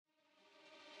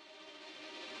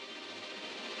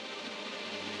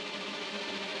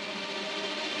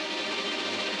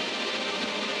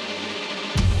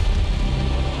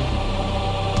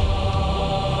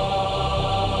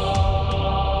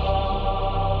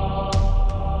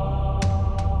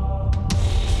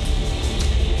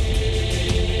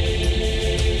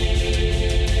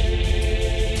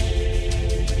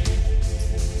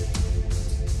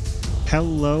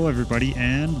Hello, everybody,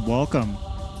 and welcome.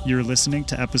 You're listening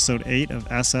to episode 8 of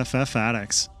SFF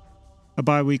Addicts, a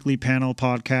bi-weekly panel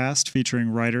podcast featuring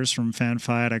writers from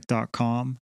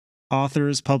fanfiaddict.com,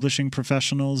 authors, publishing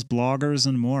professionals, bloggers,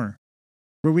 and more,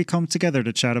 where we come together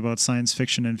to chat about science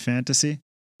fiction and fantasy,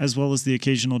 as well as the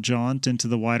occasional jaunt into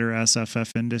the wider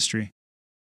SFF industry.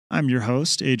 I'm your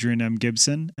host, Adrian M.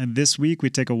 Gibson, and this week we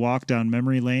take a walk down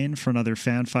memory lane for another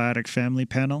Fanfiaddict family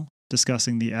panel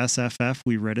discussing the SFF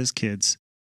we read as kids.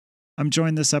 I'm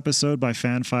joined this episode by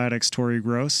Fanfiaddict's Tori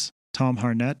Gross, Tom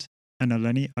Harnett, and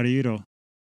Eleni Ariiro.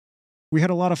 We had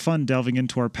a lot of fun delving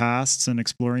into our pasts and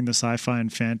exploring the sci-fi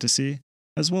and fantasy,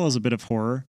 as well as a bit of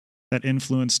horror, that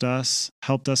influenced us,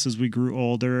 helped us as we grew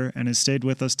older, and has stayed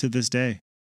with us to this day.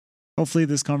 Hopefully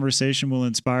this conversation will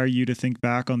inspire you to think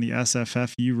back on the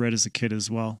SFF you read as a kid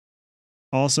as well.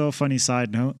 Also, a funny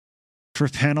side note, for a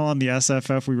panel on the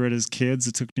SFF we read as kids,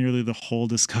 it took nearly the whole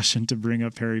discussion to bring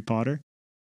up Harry Potter.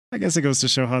 I guess it goes to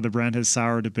show how the brand has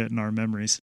soured a bit in our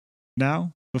memories.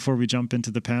 Now, before we jump into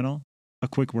the panel, a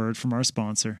quick word from our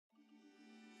sponsor.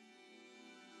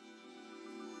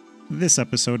 This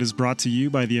episode is brought to you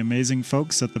by the amazing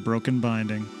folks at The Broken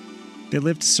Binding. They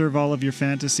live to serve all of your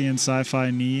fantasy and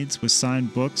sci-fi needs with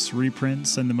signed books,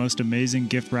 reprints, and the most amazing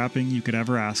gift wrapping you could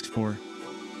ever ask for.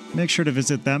 Make sure to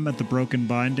visit them at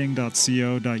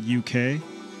thebrokenbinding.co.uk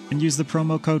and use the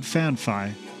promo code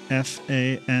FANFI,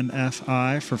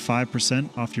 F-A-N-F-I, for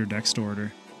 5% off your next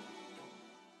order.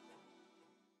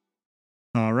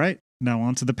 All right, now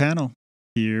on to the panel.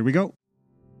 Here we go.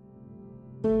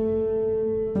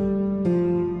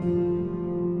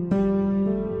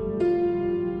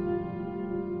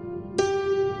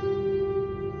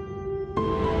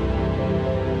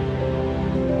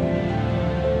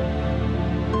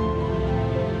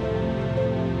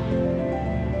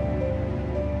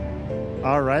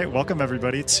 All right, welcome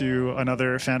everybody to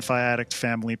another Fanfiaddict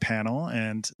family panel,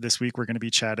 and this week we're going to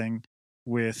be chatting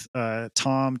with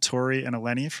Tom, Tori, and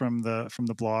Eleni from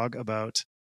the blog about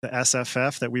the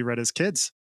SFF that we read as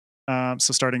kids. So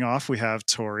starting off, we have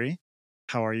Tori.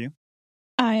 How are you?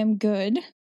 I am good.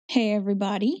 Hey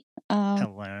everybody.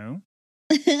 Hello.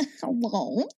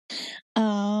 Hello.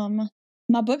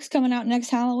 My book's coming out next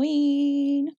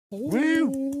Halloween.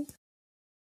 Woo!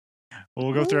 Well,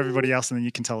 we'll go through everybody else, and then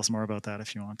you can tell us more about that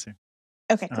if you want to.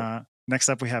 Okay, cool. Next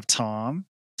up, we have Tom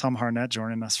Harnett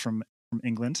joining us from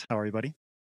England. How are you, buddy?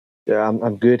 Yeah,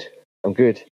 I'm good. I'm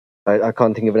good. I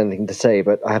can't think of anything to say,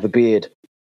 but I have a beard.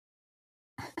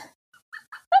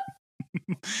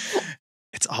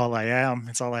 It's all I am.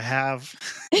 It's all I have.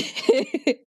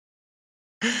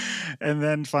 And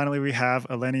then finally, we have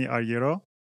Eleni Ariiro.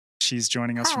 She's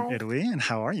joining us from Italy. And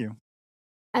how are you?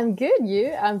 I'm good,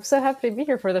 you. I'm so happy to be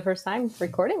here for the first time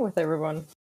recording with everyone.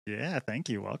 Yeah, thank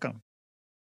you. Welcome.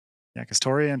 Yeah, because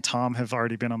Tori and Tom have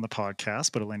already been on the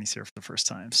podcast, but Eleni's here for the first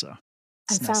time, so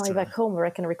I'm finally back home where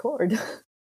I can record.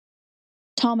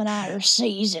 Tom and I are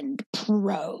seasoned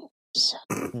pros.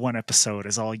 One episode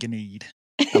is all you need.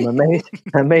 I'm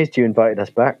amazed you invited us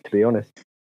back, to be honest.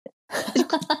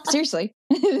 Seriously.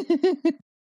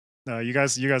 No, you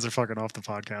guys are fucking off the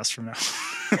podcast from now.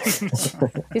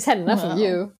 He's had enough of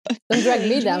you. Don't drag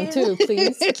me down too,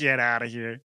 please. Get out of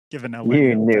here. Giving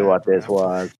you knew what this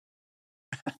was.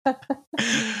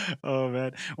 Oh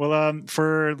man. Well,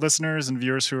 for listeners and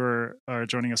viewers who are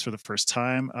joining us for the first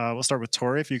time, we'll start with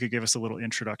Tori. If you could give us a little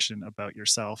introduction about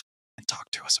yourself and talk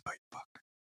to us about your book.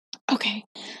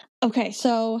 Okay.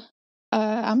 So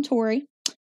I'm Tori.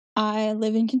 I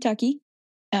live in Kentucky.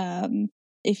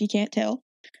 If you can't tell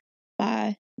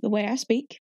by the way I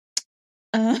speak.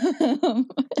 I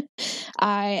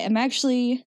am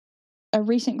actually a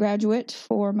recent graduate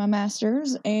for my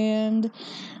master's, and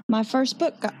my first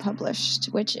book got published,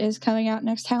 which is coming out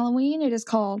next Halloween. It is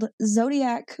called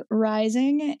Zodiac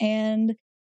Rising, and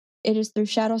it is through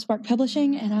Shadowspark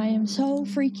Publishing, and I am so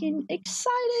freaking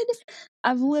excited.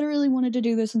 I've literally wanted to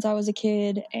do this since I was a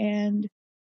kid, and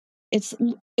it's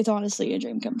honestly a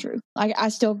dream come true. I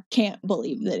still can't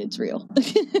believe that it's real.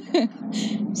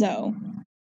 So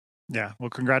yeah, well,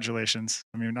 congratulations.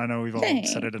 I mean, I know we've all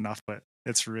said it enough, but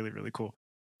it's really, really cool.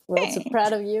 We're also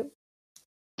proud of you.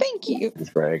 Thank you. It's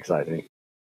very exciting.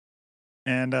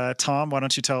 And Tom, why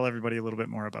don't you tell everybody a little bit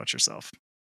more about yourself?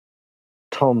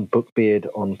 Tom Bookbeard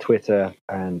on Twitter,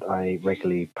 and I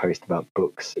regularly post about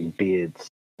books and beards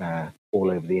all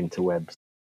over the interwebs.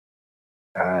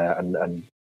 And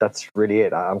that's really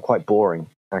it. I'm quite boring,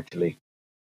 actually.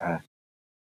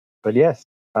 But yes,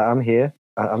 I'm here.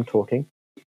 I'm talking.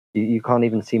 You can't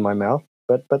even see my mouth,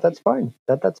 but that's fine.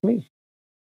 That's me.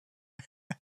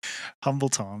 Humble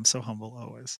Tom, so humble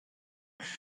always.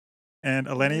 And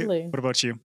Eleni, what about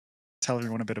you? tell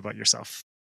everyone a bit about yourself.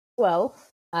 Well,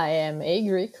 I am a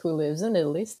Greek who lives in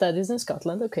Italy, studies in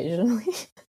Scotland occasionally.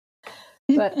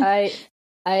 But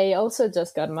I also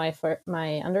just got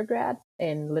my undergrad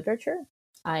in literature.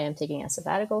 I am taking a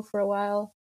sabbatical for a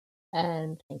while,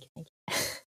 and thank you.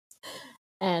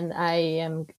 And I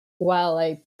am, while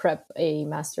I prep a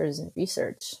master's in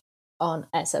research on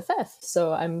SFF,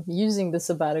 so I'm using the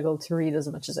sabbatical to read as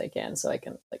much as I can, so I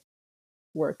can like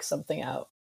work something out,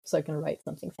 so I can write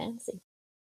something fancy,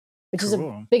 which is a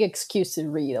Cool. big excuse to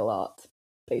read a lot,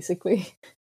 basically.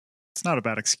 It's not a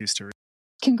bad excuse to read.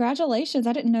 Congratulations.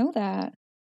 I didn't know that.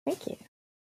 Thank you.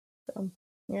 So,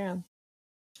 yeah.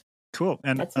 Cool.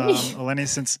 And That's me. Eleni,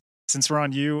 since we're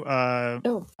on you,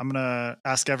 Oh, I'm gonna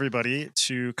ask everybody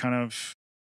to kind of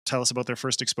tell us about their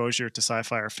first exposure to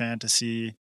sci-fi or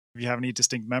fantasy. If you have any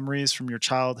distinct memories from your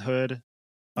childhood,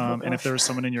 and if there was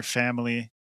someone in your family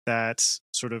that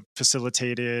sort of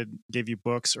facilitated, gave you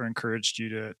books, or encouraged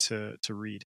you to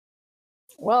read.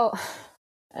 well,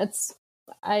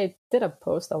 I did a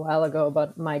post a while ago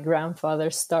about my grandfather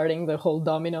starting the whole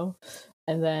domino,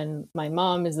 and then my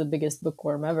mom is the biggest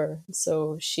bookworm ever,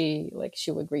 so she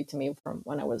would read to me from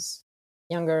when I was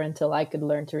younger until I could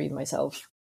learn to read myself.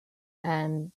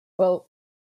 And well,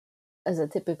 as a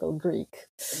typical Greek,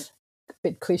 a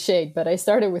bit cliched, but I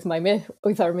started with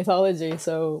with our mythology.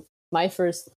 So my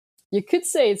first, you could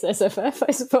say it's SFF,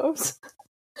 I suppose.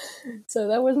 So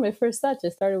that was my first touch. I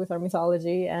started with our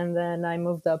mythology, and then I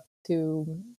moved up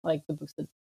to like the books that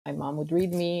my mom would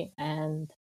read me,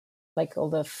 and like all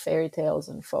the fairy tales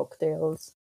and folk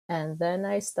tales. And then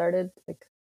I started like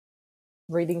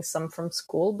reading some from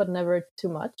school, but never too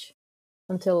much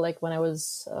until like when I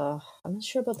was I'm not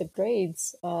sure about the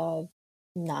grades,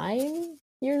 9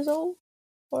 years old,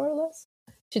 more or less.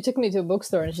 She took me to a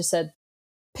bookstore and she said,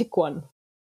 "Pick one."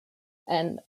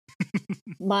 And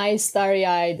my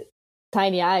starry-eyed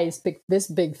tiny eyes picked this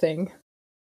big thing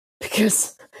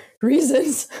because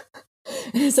reasons.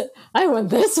 And I said, "I want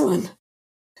this one."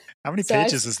 How many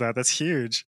pages is that? That's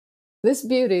huge. This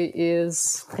beauty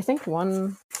is, I think,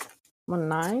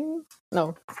 119.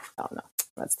 No, oh no,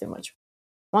 that's too much.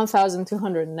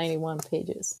 1,291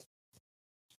 pages.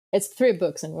 It's 3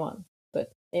 books in one,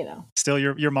 but you know. Still,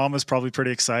 your mom was probably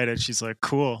pretty excited. She's like,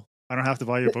 "Cool, I don't have to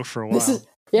buy your book for a while." So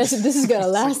this is gonna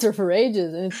last her for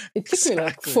ages, and it took me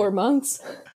like 4 months.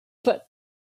 But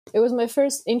it was my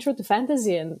first intro to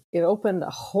fantasy, and it opened a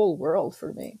whole world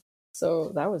for me.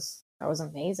 So that was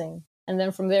amazing. And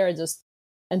then from there, I just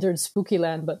entered spooky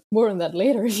land, but more on that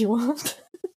later if you want.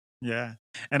 Yeah,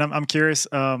 and I'm curious.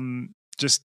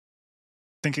 Just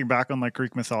thinking back on like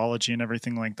Greek mythology and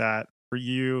everything like that. For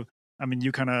you, I mean,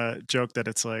 you kind of joke that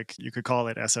it's like you could call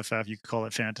it SFF, you could call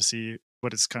it fantasy,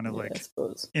 but it's kind of Yeah, I like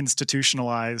suppose.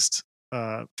 institutionalized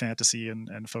fantasy and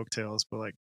folktales. But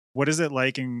like, what is it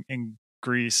like in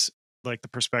Greece? Like the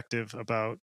perspective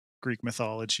about Greek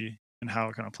mythology and how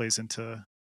it kind of plays into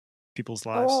people's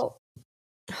lives.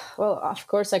 Well, of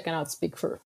course, I cannot speak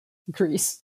for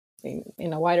Greece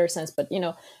in a wider sense, but you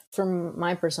know, from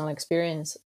my personal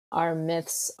experience, our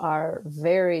myths are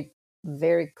very,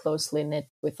 very closely knit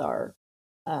with our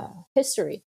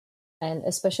history, and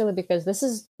especially because this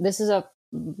is a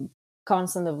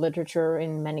constant of literature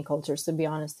in many cultures. To be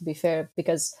honest, to be fair,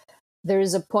 because there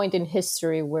is a point in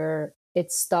history where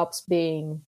it stops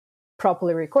being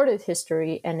properly recorded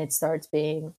history and it starts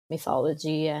being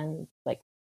mythology and like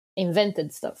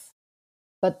invented stuff.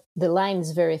 But the line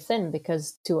is very thin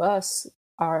because to us,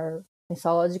 our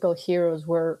mythological heroes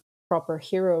were proper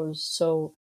heroes.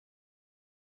 So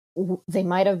they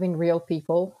might have been real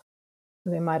people,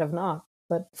 they might have not.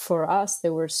 But for us, they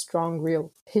were strong,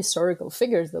 real historical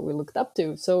figures that we looked up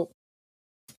to. So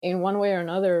in one way or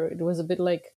another, it was a bit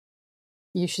like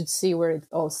you should see where it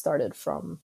all started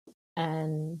from.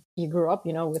 And you grew up,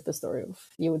 you know, with the story of,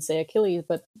 you would say, Achilles,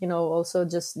 but, you know, also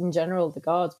just in general, the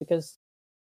gods, because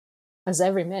as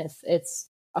every myth, it's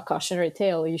a cautionary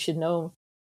tale. You should know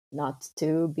not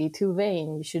to be too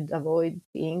vain. You should avoid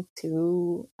being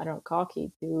too, I don't know,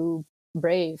 cocky, too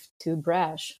brave, too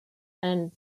brash.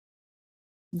 And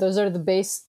those are the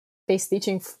base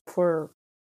teaching for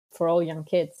all young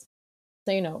kids.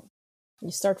 So, you know,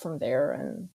 you start from there,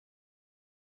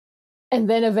 and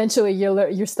then eventually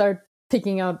you start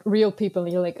picking out real people,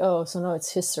 and you're like, oh, so now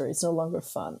it's history. It's no longer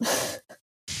fun.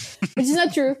 Which is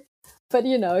not true. But,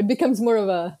 you know, it becomes more of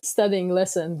a studying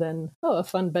lesson than, oh, a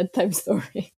fun bedtime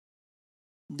story.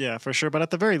 Yeah, for sure. But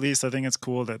at the very least, I think it's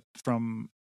cool that from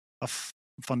a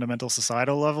fundamental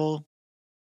societal level,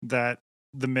 that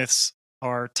the myths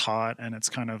are taught, and it's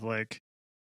kind of like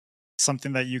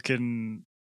something that you can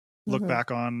look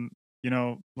back on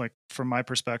like from my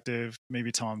perspective,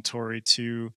 maybe Tom, Tori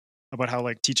too, about how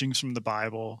like teachings from the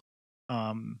Bible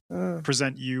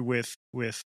present you with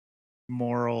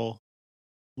moral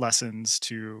lessons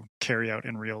to carry out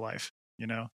in real life,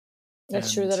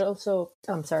 That's true. That also,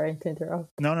 I'm sorry to interrupt.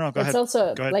 No, go ahead. It's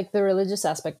also Go ahead. like the religious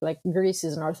aspect. Like Greece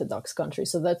is an Orthodox country,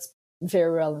 so that's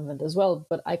very relevant as well.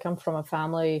 But I come from a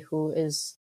family who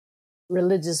is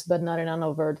religious, but not in an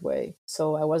overt way.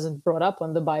 So I wasn't brought up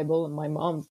on the Bible, and my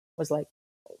mom was like,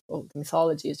 "Well,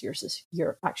 mythology is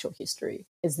your actual history.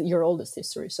 It's your oldest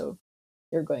history. So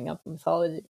you're going up in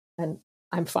mythology," and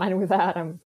I'm fine with that.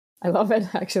 I love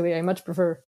it. Actually, I much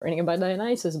prefer reading about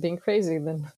Dionysus being crazy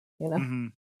than Mm-hmm.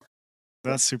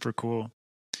 That's super cool.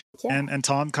 Yeah. And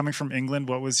Tom, coming from England,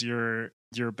 what was your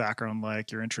background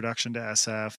like? Your introduction to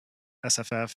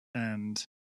SFF, and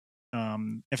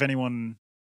if anyone,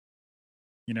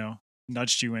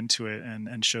 nudged you into it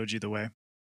and showed you the way?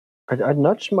 I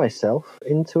nudged myself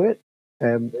into it.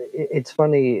 It's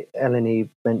funny, Eleni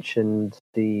mentioned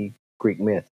the Greek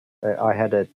myth. I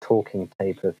had a talking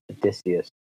tape of Odysseus.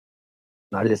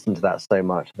 I listened to that so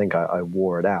much, I think I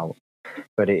wore it out.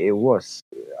 But it was,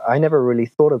 I never really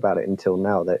thought about it until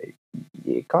now, that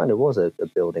it kind of was a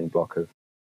building block of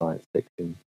science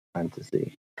fiction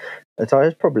fantasy. And so I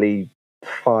was probably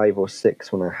 5 or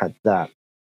 6 when I had that.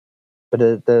 But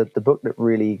the book that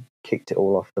really kicked it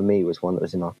all off for me was one that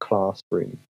was in our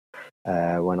classroom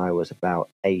when I was about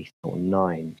 8 or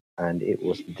 9, and it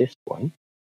was this one.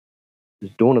 It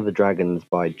was Dawn of the Dragons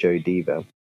by Joe Dever,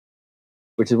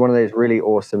 which is one of those really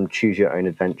awesome choose your own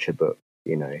adventure books.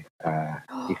 You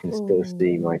can still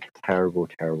see my terrible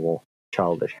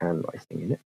childish handwriting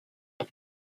in it.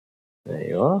 There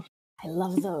you are. I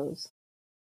love those.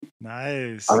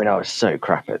 Nice. I mean, I was so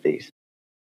crap at these,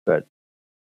 but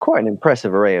quite an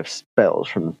impressive array of spells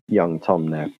from young Tom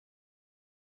there.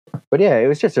 But yeah, it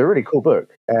was just a really cool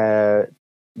book.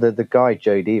 The guy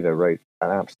Joe Dever wrote an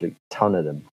absolute ton of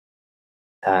them,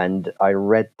 and I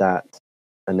read that,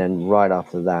 and then right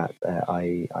after that,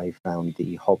 I found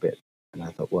The Hobbit, and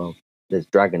I thought, well, there's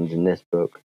dragons in this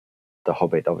book. The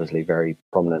Hobbit obviously very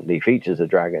prominently features a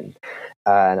dragon,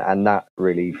 and that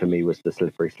really for me was the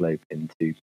slippery slope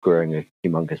into growing a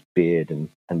humongous beard and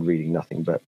reading nothing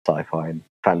but sci-fi and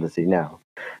fantasy now.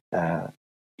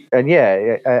 And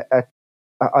yeah,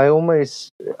 I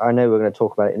almost, I know we're going to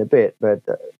talk about it in a bit, but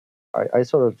I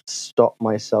sort of stopped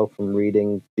myself from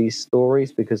reading these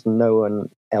stories because no one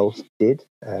else did.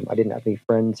 I didn't have any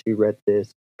friends who read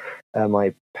this.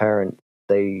 My parents,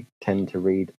 they tend to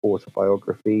read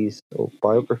autobiographies or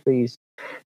biographies.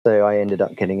 So I ended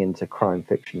up getting into crime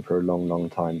fiction for a long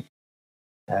time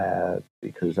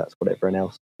because that's what everyone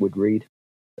else would read.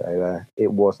 So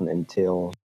it wasn't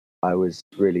until I was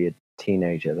really a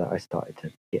teenager that I started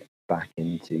to get back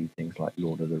into things like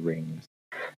Lord of the Rings.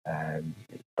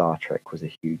 Star Trek was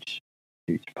a huge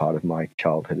part of my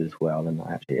childhood as well, and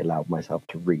I actually allowed myself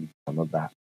to read some of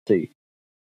that too.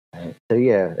 So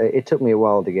yeah, it took me a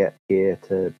while to get here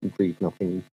to read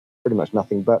pretty much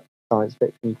nothing but science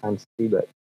fiction, fantasy, but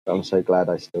I'm so glad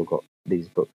I still got these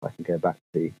books I can go back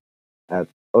to.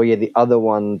 The other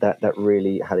one that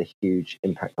really had a huge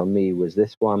impact on me was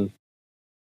this one,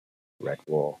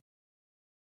 Redwall.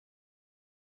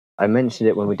 I mentioned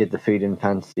it when we did the Food and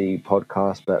Fantasy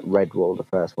podcast, but Redwall, the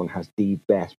first one, has the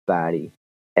best baddie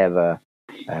ever.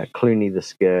 Clooney the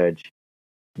Scourge.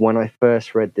 When I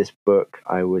first read this book,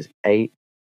 I was 8.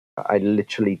 I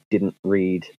literally didn't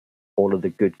read all of the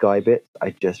good guy bits.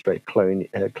 I just read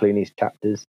Clooney's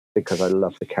chapters because I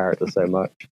love the character so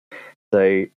much.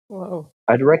 So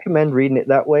I'd recommend reading it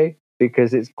that way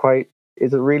because it's a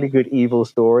really good evil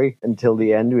story until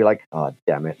the end. We're like, oh,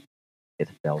 damn it.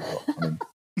 It's Belzot on him.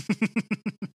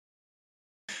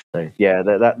 So yeah,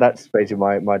 that's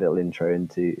basically my little intro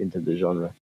into the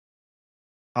genre.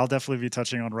 I'll definitely be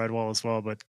touching on Redwall as well,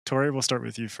 but Tori, we'll start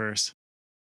with you first.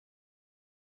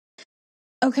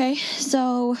 Okay,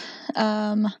 so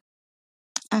I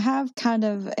have kind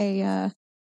of a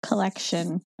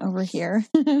collection over here.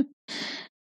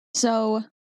 So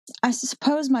I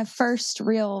suppose my first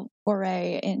real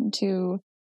foray into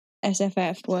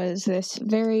SFF was this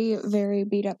very, very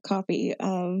beat up copy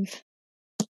of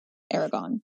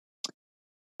Eragon.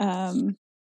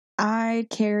 I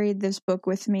carried this book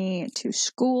with me to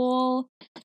school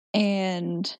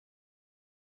and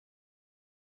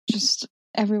just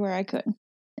everywhere I could.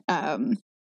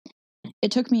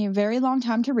 It took me a very long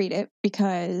time to read it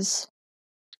because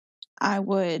I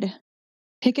would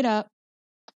pick it up,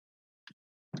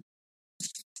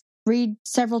 read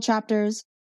several chapters,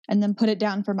 and then put it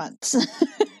down for months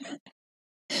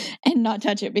and not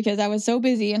touch it because I was so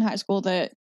busy in high school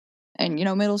that and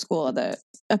middle school,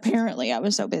 apparently I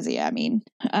was so busy. I mean,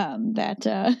 that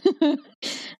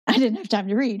I didn't have time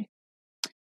to read.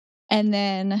 And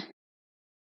then,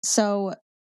 so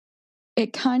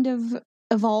it kind of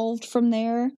evolved from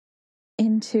there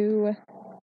into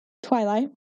Twilight,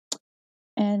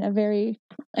 and a very,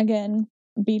 again,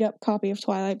 beat up copy of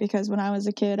Twilight, because when I was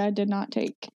a kid, I did not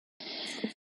take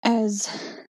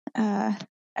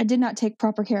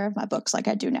proper care of my books like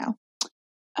I do now.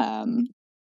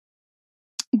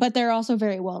 But they're also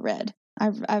very well read.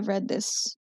 I've read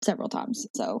this several times,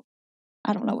 so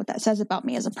I don't know what that says about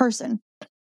me as a person.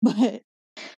 But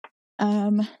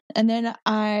and then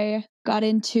I got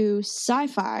into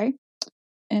sci-fi,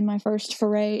 and my first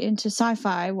foray into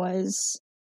sci-fi was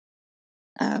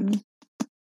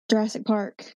Jurassic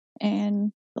Park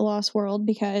and The Lost World,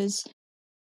 because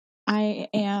I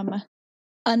am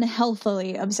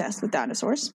unhealthily obsessed with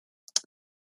dinosaurs.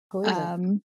 Who is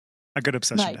it? A good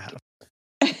obsession to have.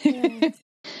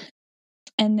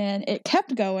 And then it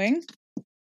kept going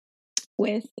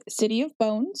with City of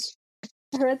Bones.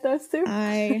 I read those too.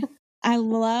 I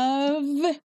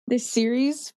love this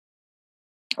series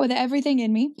with everything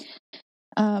in me.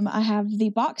 I have the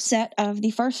box set of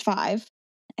the first 5,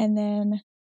 and then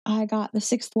I got the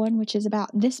 6th one, which is about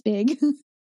this big.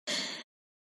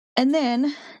 And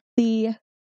then the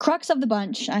crux of the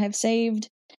bunch, I have saved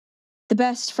the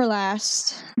best for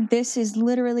last. This is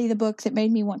literally the book that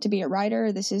made me want to be a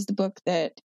writer. This is the book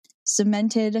that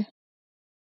cemented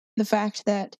the fact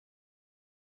that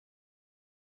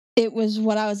it was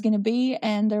what I was going to be,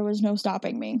 and there was no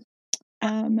stopping me.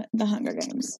 The Hunger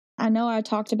Games. I know I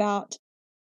talked about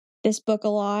this book a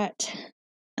lot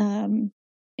in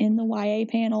the YA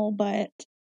panel, but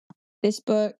this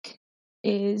book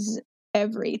is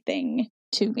everything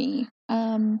to me.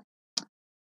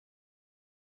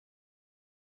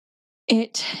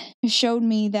 It showed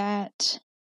me that,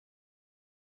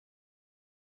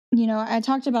 I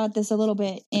talked about this a little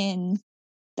bit in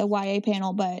the YA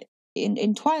panel, but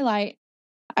in Twilight,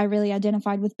 I really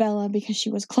identified with Bella because she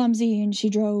was clumsy and she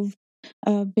drove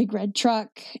a big red truck,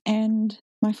 and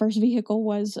my first vehicle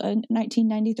was a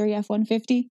 1993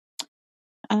 F-150.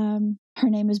 Her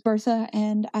name is Bertha,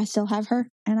 and I still have her,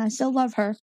 and I still love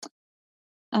her.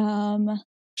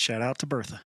 Shout out to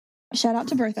Bertha.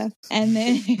 And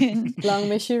then long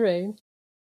may she reign.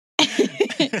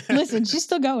 Listen, she's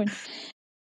still going.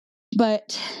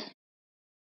 But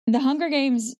the Hunger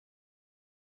Games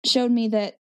showed me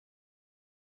that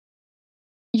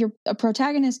a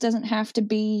protagonist doesn't have to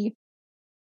be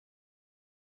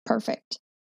perfect.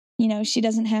 She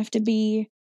doesn't have to be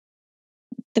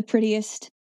the prettiest.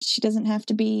 She doesn't have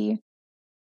to be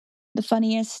the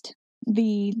funniest,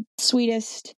 the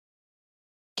sweetest.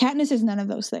 Katniss is none of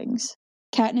those things.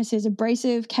 Katniss is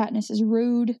abrasive. Katniss is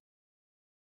rude.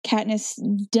 Katniss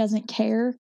doesn't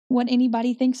care what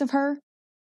anybody thinks of her.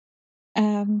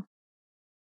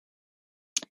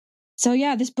 So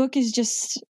yeah, this book is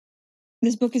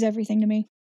everything to me,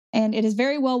 and it is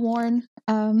very well worn.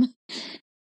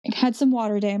 It had some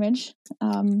water damage.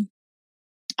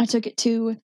 I took it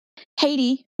to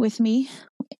Haiti with me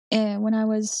when I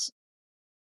was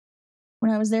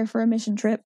there for a mission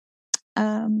trip.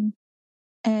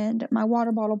 And my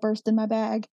water bottle burst in my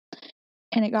bag,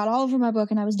 and it got all over my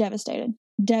book, and I was devastated.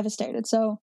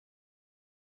 So,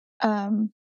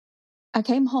 I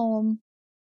came home,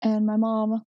 and my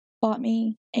mom bought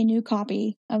me a new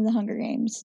copy of The Hunger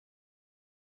Games.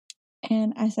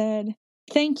 And I said,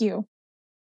 thank you,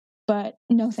 but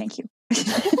no thank you.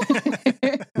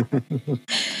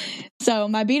 So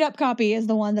my beat up copy is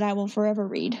the one that I will forever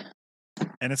read.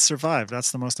 And it survived.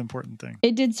 That's the most important thing.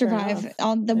 It did survive.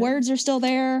 The words are still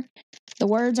there. The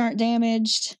words aren't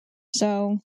damaged.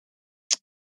 So, I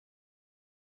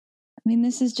mean,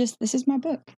 this is my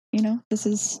book. This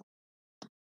is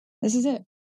it.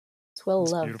 It's well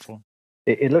It's loved. Beautiful.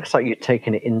 It looks like you've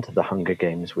taken it into the Hunger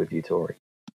Games with you, Tori.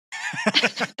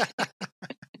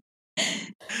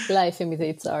 Life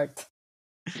imitates art.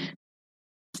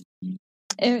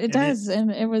 It does,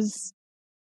 and it's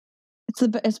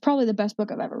probably the best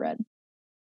book I've ever read.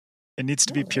 It needs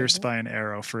to be pierced by an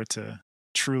arrow for it to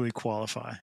truly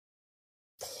qualify.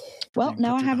 Well,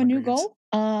 now I have a new goal.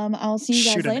 I'll see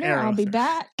you guys later. I'll be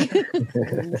back.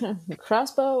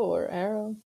 Crossbow or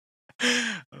arrow?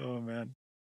 Oh man.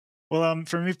 Well,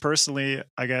 for me personally,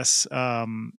 I guess a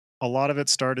lot of it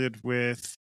started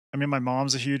with. I mean, my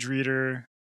mom's a huge reader,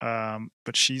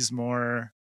 but she's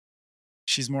more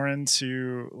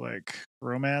into like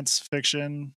romance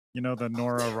fiction. The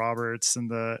Nora Roberts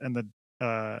and the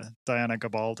Diana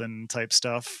Gabaldon type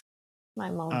stuff.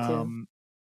 My mom too.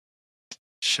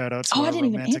 Shout out to I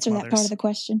didn't even answer mothers. that part of the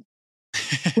question.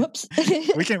 Whoops.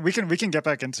 we can get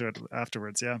back into it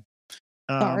afterwards. Yeah.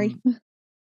 Sorry.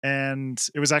 And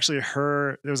it was actually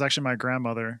my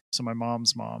grandmother, so my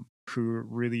mom's mom, who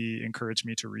really encouraged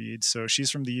me to read. So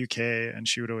she's from the UK, and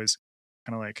she would always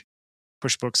kind of like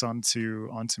push books onto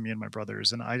me and my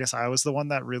brothers. And I guess I was the one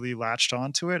that really latched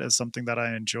onto it as something that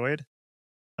I enjoyed.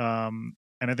 And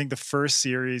I think the first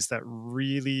series that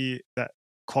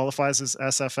qualifies as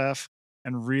SFF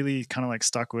and really kind of like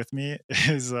stuck with me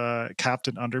is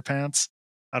Captain Underpants.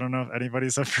 I don't know if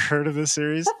anybody's ever heard of this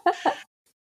series.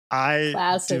 I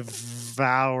Classic.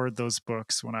 devoured those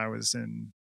books when I was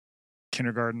in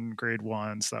kindergarten, grade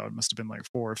 1. So that must have been like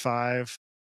 4 or 5.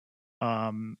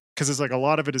 Because it's like a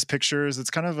lot of it is pictures. It's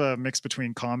kind of a mix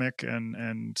between comic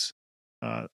and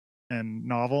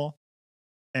novel.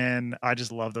 And I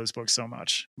just love those books so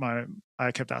much.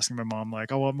 I kept asking my mom,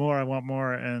 like, I want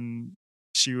more. And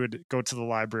she would go to the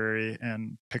library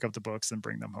and pick up the books and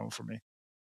bring them home for me.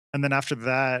 And then after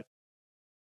that,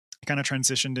 I kind of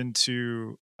transitioned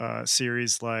into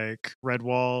series like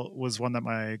Redwall was one that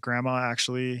my grandma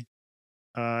actually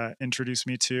introduced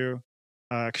me to,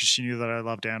 because she knew that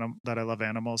I love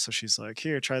animals. So she's like,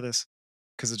 here, try this,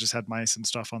 because it just had mice and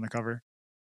stuff on the cover.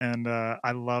 And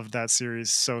I loved that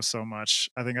series so much.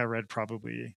 I think I read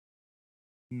probably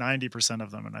 90%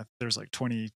 of them, and there's like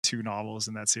 22 novels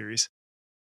in that series.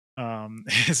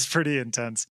 It's pretty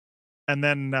intense. And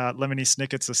then Lemony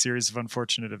Snicket's A Series of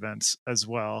Unfortunate Events as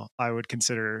well, I would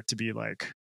consider to be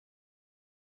like,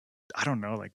 I don't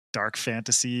know, like dark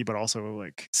fantasy, but also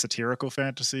like satirical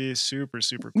fantasy. Super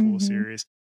cool series.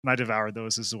 And I devoured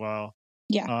those as well.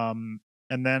 Yeah.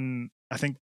 And then I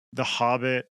think The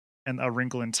Hobbit and A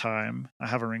Wrinkle in Time. I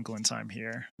have A Wrinkle in Time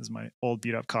here. This is my old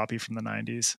beat up copy from the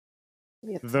 90s.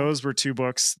 Those were 2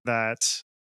 books that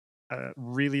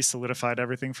really solidified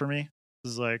everything for me.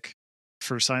 This is like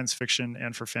for science fiction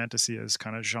and for fantasy as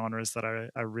kind of genres that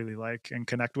I really like and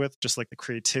connect with, just like the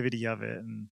creativity of it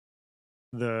and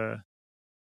the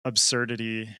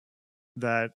absurdity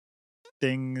that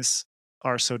things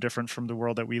are so different from the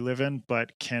world that we live in,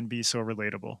 but can be so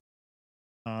relatable.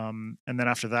 And then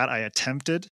after that, I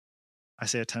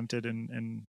say attempted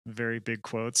in very big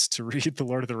quotes, to read The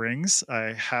Lord of the Rings.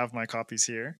 I have my copies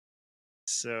here.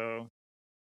 So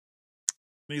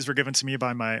these were given to me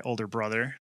by my older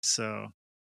brother. So,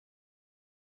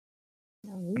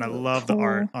 and I love the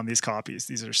art on these copies.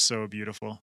 These are so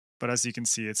beautiful. But as you can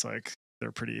see, it's like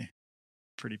they're pretty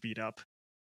beat up.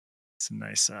 Some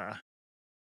nice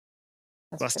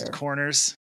busted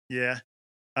corners. Yeah.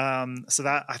 So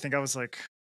that, I think I was like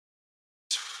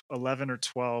 11 or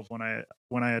 12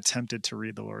 when I attempted to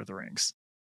read The Lord of the Rings.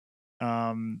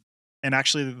 And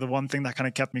actually the one thing that kind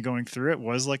of kept me going through it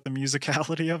was like the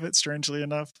musicality of it, strangely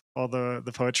enough, all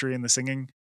the poetry and the singing,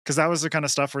 because that was the kind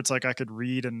of stuff where it's like I could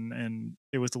read and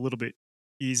it was a little bit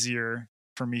easier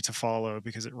for me to follow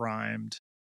because it rhymed,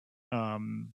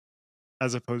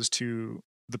 as opposed to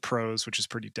the prose, which is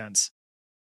pretty dense.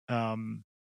 And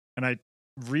I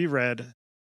reread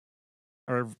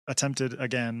or attempted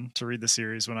again to read the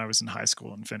series when I was in high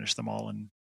school and finished them all and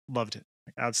loved it.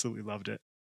 Like, absolutely loved it.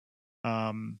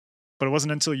 But it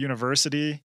wasn't until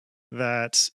university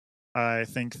that I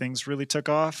think things really took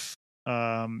off,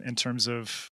 in terms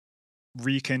of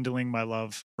rekindling my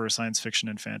love for science fiction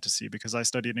and fantasy, because I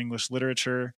studied English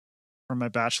literature for my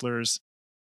bachelor's,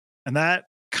 and that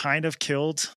kind of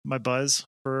killed my buzz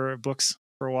for books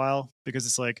for a while, because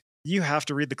it's like, you have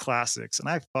to read the classics, and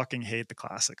I fucking hate the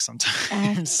classics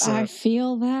sometimes. I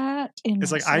feel that.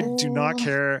 It's like, I do not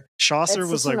care. Chaucer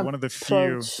was like one of the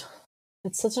few.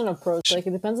 It's such an approach. Like,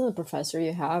 it depends on the professor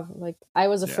you have. Like, I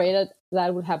was afraid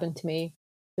that would happen to me,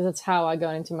 because that's how I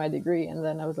got into my degree. And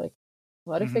then I was like,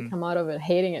 what if I come out of it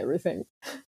hating everything?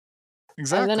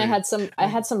 Exactly. And then I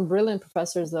had some brilliant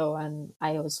professors though, and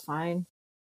I was fine.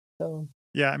 So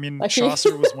yeah, I mean,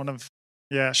 Chaucer was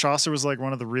Chaucer was like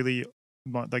one of the really,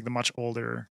 like, the much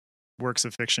older works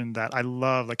of fiction that I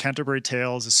love. Like, Canterbury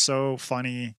Tales is so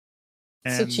funny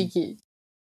and so cheeky.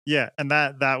 Yeah, and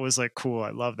that was like cool.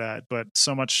 I love that. But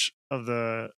so much of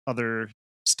the other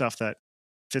stuff that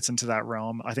fits into that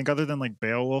realm, I think, other than like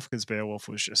Beowulf, because Beowulf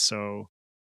was just so,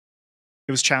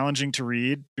 it was challenging to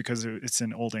read because it's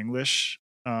in Old English.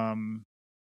 But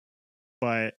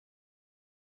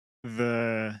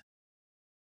the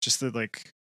like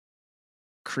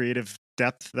creative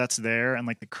depth that's there, and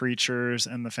like the creatures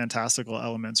and the fantastical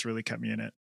elements really kept me in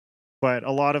it. But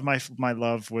a lot of my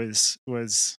love was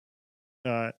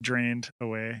drained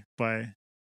away by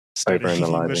studying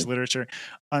English literature,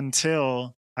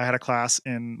 until I had a class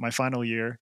in my final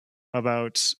year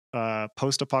about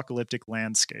post-apocalyptic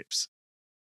landscapes.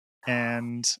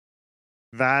 And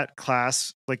that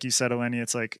class, like you said, Eleni,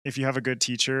 it's like if you have a good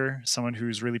teacher, someone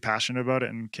who's really passionate about it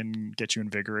and can get you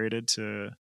invigorated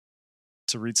to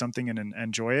read something and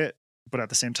enjoy it, but at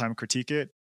the same time critique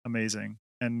it, amazing.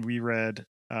 And we read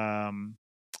that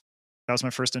was my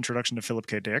first introduction to Philip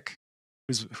K. Dick,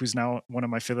 who's now one of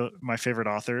my favorite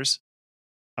authors.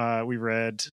 We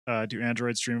read Do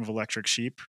Androids Dream of Electric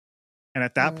Sheep? And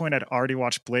at that point, I'd already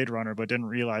watched Blade Runner, but didn't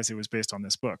realize it was based on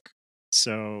this book.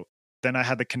 So then I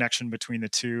had the connection between the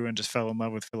two and just fell in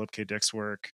love with Philip K. Dick's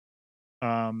work.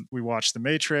 We watched The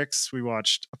Matrix. We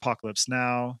watched Apocalypse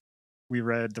Now. We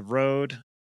read The Road,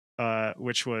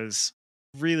 which was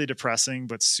really depressing,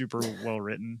 but super well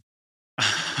written.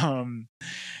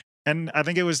 And I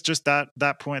think it was just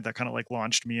that point that kind of like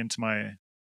launched me into my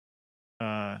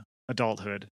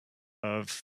adulthood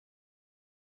of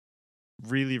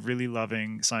really, really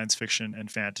loving science fiction and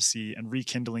fantasy and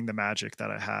rekindling the magic that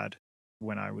I had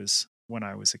when I was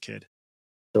a kid.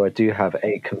 So I do have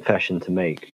a confession to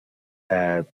make,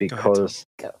 because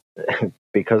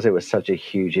because it was such a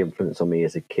huge influence on me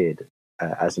as a kid.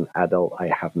 As an adult, I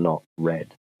have not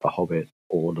read The Hobbit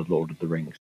or The Lord of the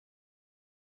Rings.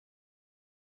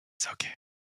 It's okay.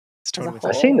 It's totally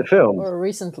I've seen the films. Or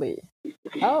recently.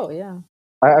 Oh, yeah.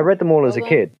 I read them all as a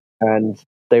kid, and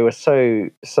they were so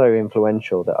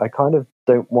influential that I kind of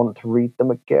don't want to read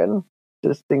them again,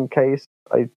 just in case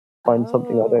I find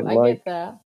something I don't like. Get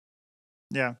that.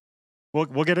 Yeah,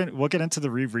 we'll get into the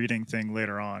rereading thing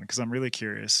later on because I'm really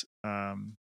curious.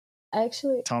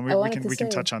 Actually, Tom, we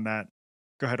can touch on that.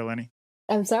 Go ahead, Eleni.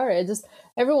 I'm sorry.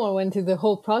 Everyone went through the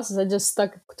whole process. I just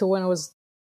stuck to when I was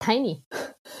tiny.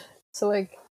 So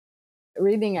like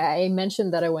reading, I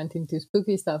mentioned that I went into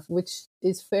spooky stuff, which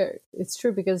is fair. It's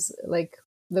true because like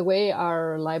the way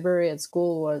our library at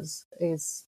school is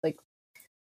like,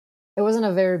 it wasn't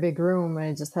a very big room, and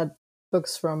it just had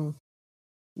books from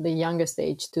the youngest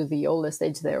age to the oldest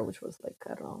age there, which was like,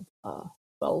 I don't know,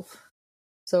 12.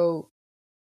 So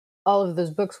all of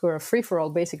those books were a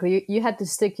free-for-all, basically. You had to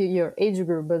stick to your age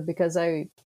group, but because I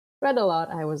read a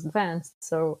lot, I was advanced.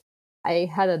 So I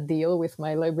had a deal with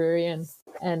my librarian,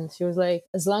 and she was like,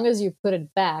 as long as you put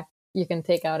it back, you can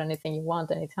take out anything you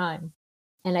want anytime.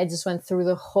 And I just went through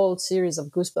the whole series of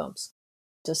Goosebumps.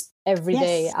 Just every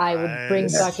day I would bring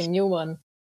back a new one.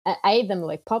 I ate them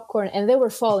like popcorn, and they were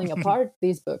falling apart,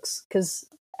 these books, because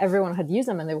everyone had used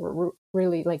them, and they were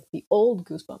really like the old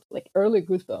Goosebumps, like early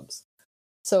Goosebumps.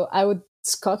 So I would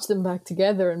scotch them back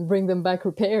together and bring them back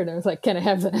repaired. And I was like, can I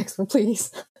have the next one,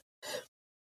 please?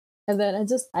 And then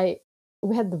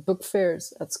we had the book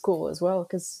fairs at school as well,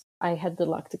 because I had the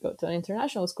luck to go to an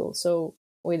international school. So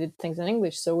we did things in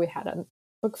English. So we had a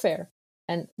book fair.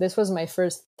 And this was my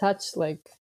first touch, like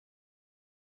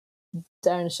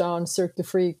Darren Shawn, Cirque du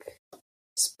Freak,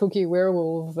 spooky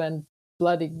werewolf, and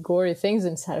bloody, gory things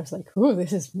inside. I was like, ooh,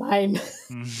 this is mine.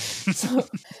 So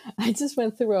I just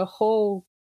went through a whole,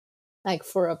 like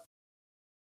for a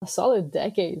solid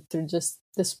decade, through just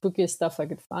the spookiest stuff I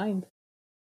could find.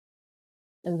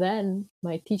 And then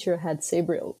my teacher had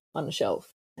Sabriel on the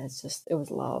shelf. And it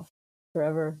was love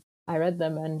forever. I read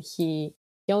them, and he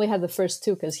only had the first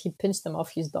two because he pinched them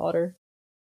off his daughter.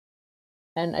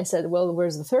 And I said, well,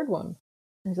 where's the third one?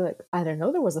 And he's like, I don't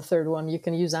know, there was a third one. You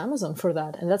can use Amazon for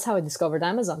that. And that's how I discovered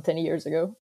Amazon 10 years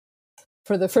ago.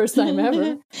 For the first time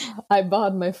ever, I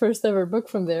bought my first ever book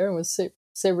from there, and was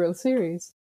Sabriel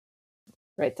series.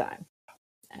 Right time.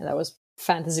 And that was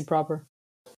fantasy proper.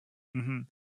 Mm-hmm.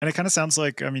 And it kind of sounds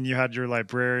like, I mean, you had your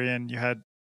librarian, you had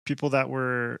people that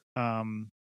were kind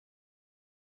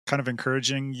of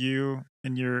encouraging you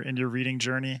in your reading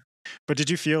journey. But did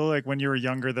you feel like when you were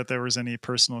younger that there was any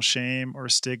personal shame or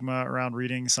stigma around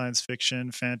reading science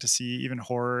fiction, fantasy, even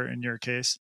horror in your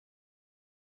case?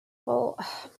 Well,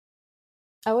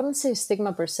 I wouldn't say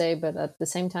stigma per se, but at the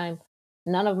same time,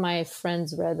 none of my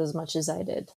friends read as much as I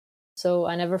did. So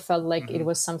I never felt like it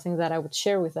was something that I would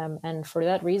share with them. And for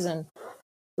that reason,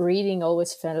 reading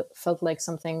always felt like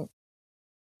something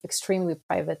extremely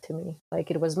private to me.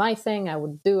 Like it was my thing. I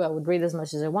would read as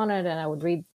much as I wanted, and I would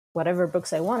read whatever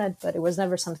books I wanted, but it was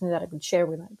never something that I could share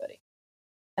with anybody.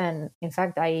 And in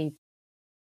fact, I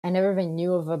never even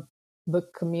knew of a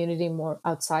book community more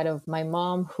outside of my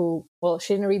mom, who, well,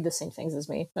 she didn't read the same things as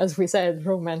me, as we said,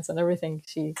 romance and everything.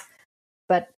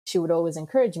 But she would always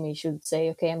encourage me. She would say,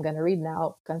 okay, I'm going to read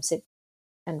now. Come sit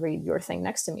and read your thing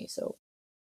next to me. So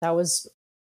that was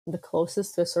the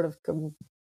closest to a sort of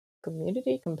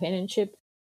community, companionship.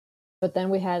 But then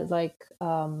we had like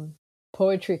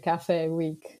poetry cafe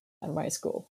week at my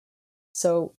school.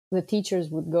 So the teachers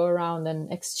would go around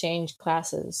and exchange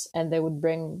classes, and they would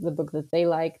bring the book that they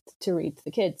liked to read to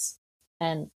the kids.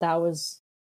 And that was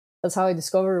that's how I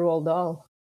discovered Roald Dahl,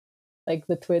 like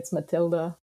the twits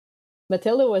Matilda.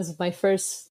 Matilda was my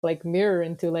first like mirror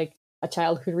into like a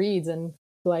child who reads and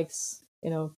who likes,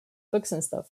 books and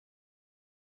stuff.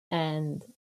 And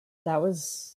that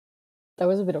was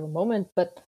a bit of a moment,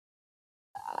 but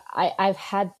I've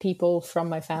had people from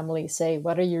my family say,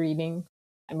 "What are you reading?"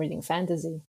 I'm reading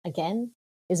fantasy. Again,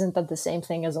 isn't that the same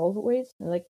thing as always? I'm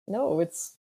like, no,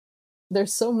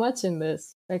 there's so much in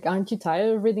this. Like, aren't you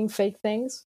tired of reading fake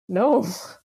things? No.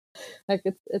 Like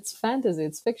it's fantasy,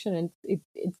 it's fiction, and it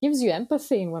gives you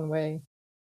empathy in one way.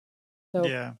 So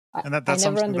yeah, and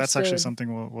that's actually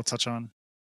something we'll touch on.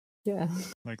 Yeah,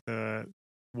 like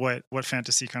what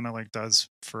fantasy kind of like does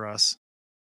for us,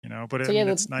 But so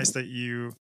it's nice that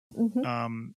you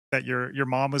that your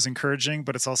mom was encouraging,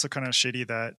 but it's also kind of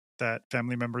shitty that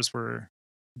family members were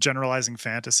generalizing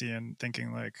fantasy and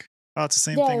thinking like, oh, it's the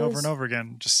same thing over and over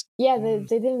again. Just they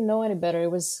didn't know any better.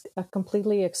 It was a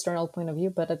completely external point of view,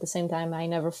 but at the same time, I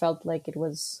never felt like it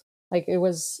was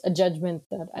a judgment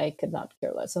that I could not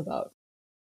care less about.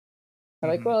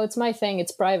 Like, well, it's my thing.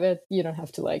 It's private. You don't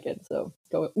have to like it. So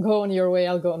go on your way.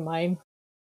 I'll go on mine.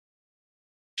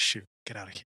 Shoot, get out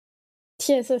of here.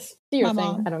 Yes, do your thing.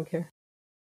 Mom. I don't care.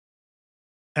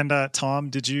 And Tom,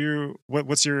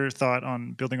 what's your thought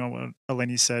on building on what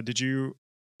Eleni said? Did you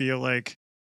feel like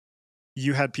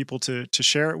you had people to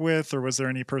share it with, or was there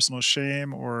any personal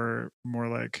shame or more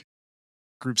like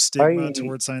group stigma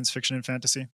towards science fiction and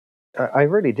fantasy? I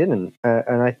really didn't,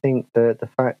 and I think the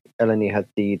fact Eleni had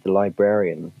the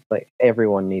librarian, like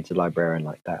everyone needs a librarian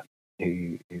like that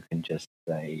who can just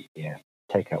say, yeah,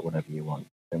 take out whatever you want,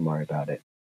 don't worry about it.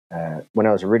 When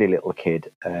I was a really little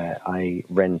kid, I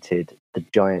rented the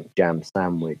Giant Jam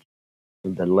sandwich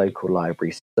from the local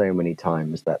library so many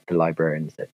times that the librarian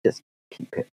said, just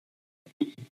keep it.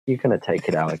 You're going to take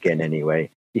it out again anyway.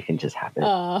 You can just have it.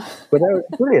 But that was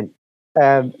brilliant.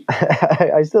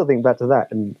 I still think back to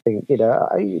that and think,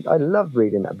 I love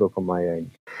reading that book on my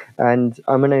own. And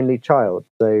I'm an only child,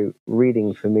 so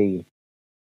reading for me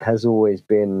has always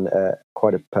been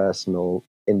quite a personal,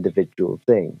 individual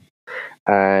thing.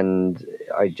 And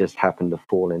I just happened to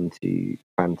fall into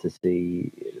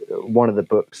fantasy. One of the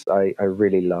books I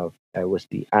really loved was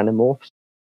the Animorphs.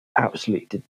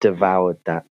 Absolutely devoured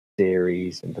that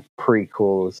series and the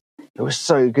prequels. It was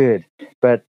so good.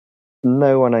 But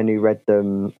no one I knew read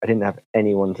them. I didn't have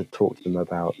anyone to talk to them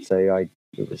about, so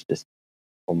it was just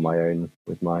on my own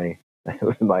with my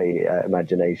with my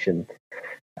imagination.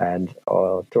 And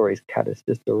Tori's cat has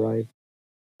just arrived.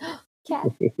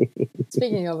 Cat.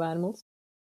 Speaking of animals,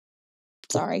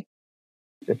 sorry.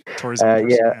 Tori's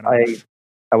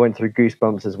I went through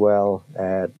Goosebumps as well.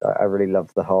 I really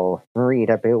loved the whole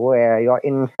 "Reader beware, you're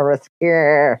in for a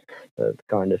scare"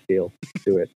 kind of feel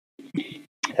to it.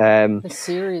 the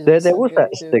series there was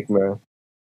that stigma.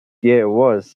 Yeah, it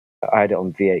was. I had it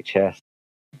on VHS.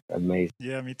 Amazing.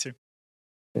 Yeah, me too.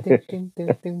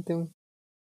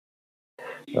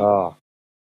 Oh,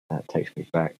 that takes me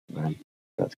back, man.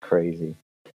 That's crazy.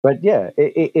 But yeah,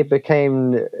 it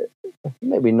became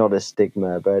maybe not a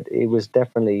stigma, but it was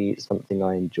definitely something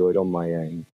I enjoyed on my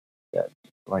own.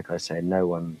 Like I say, no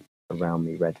one around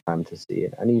me read fantasy,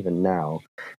 and even now,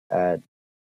 I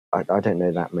don't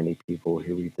know that many people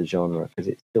who read the genre because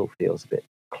it still feels a bit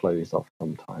closed off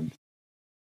sometimes.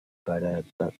 But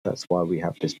that's why we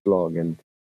have this blog, and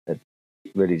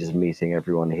really just meeting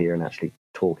everyone here and actually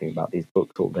talking about these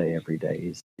books all day, every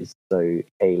day is so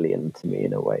alien to me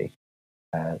in a way.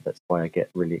 That's why I get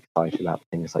really excited about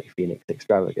things like Phoenix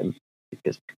Extravagant,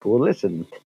 because people will listen.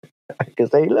 Because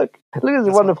they look at this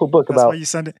wonderful book that's about. Why you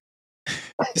send it.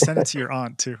 You send it to your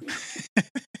aunt too.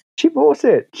 She bought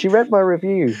it. She read my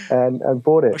review and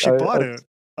bought it. Oh, she bought it.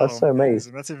 I was so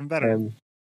amazed. That's even better.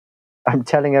 I'm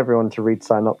telling everyone to read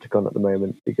Synopticon at the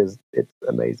moment because it's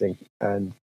amazing.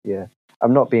 And yeah,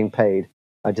 I'm not being paid.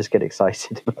 I just get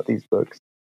excited about these books.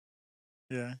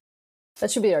 Yeah.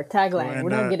 That should be our tagline. And, we're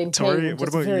not getting Tori, paid. We're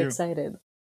just very excited.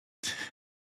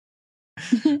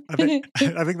 I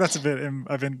think that's a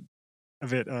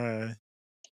bit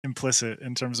implicit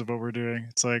in terms of what we're doing.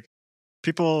 It's like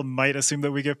people might assume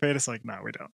that we get paid. It's like, no,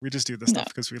 we don't. We just do this stuff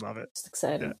because we love it. Just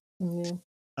excited.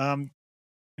 Yeah.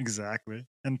 Exactly.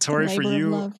 And Tori, for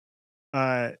you,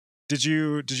 did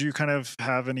you kind of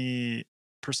have any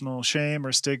personal shame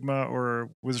or stigma, or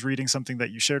was reading something that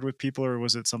you shared with people, or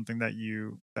was it something that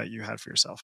you had for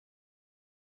yourself?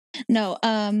 No,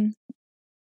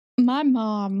 my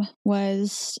mom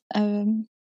was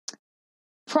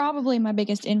probably my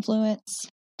biggest influence.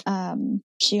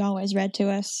 She always read to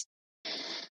us.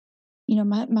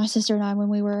 My sister and I when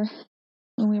we were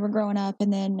growing up,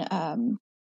 and then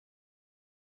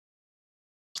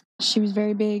she was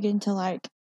very big into like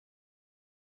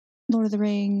Lord of the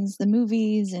Rings, the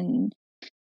movies, and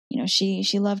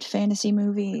she loved fantasy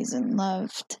movies and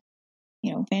loved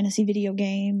fantasy video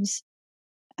games.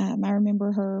 I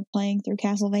remember her playing through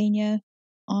Castlevania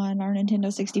on our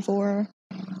Nintendo 64.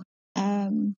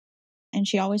 And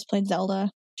she always played Zelda.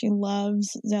 She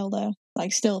loves Zelda,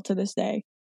 like still to this day.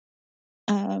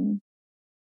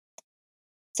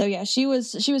 So yeah, she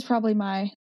was probably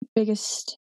my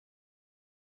biggest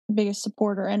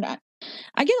supporter, and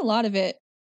I get a lot of it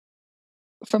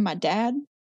from my dad,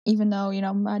 even though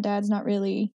my dad's not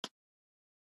really,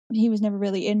 he was never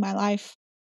really in my life,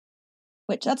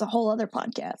 which that's a whole other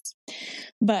podcast.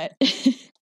 But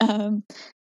I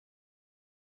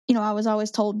was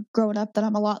always told growing up that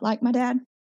I'm a lot like my dad,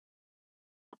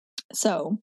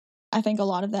 so I think a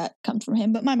lot of that comes from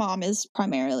him. But my mom is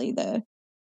primarily the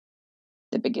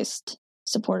biggest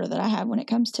supporter that I have when it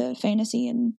comes to fantasy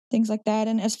and things like that.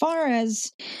 And as far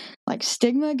as like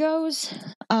stigma goes,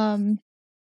 I'm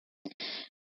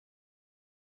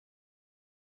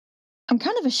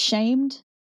kind of ashamed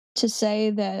to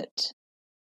say that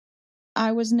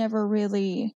I was never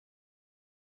really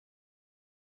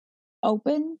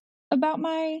open about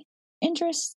my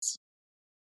interests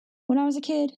when I was a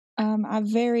kid. I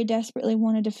very desperately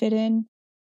wanted to fit in,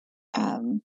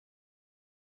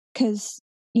 because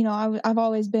I've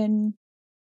always been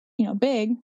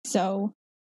big. So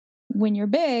when you're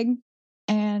big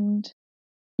and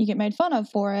you get made fun of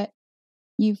for it,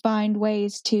 you find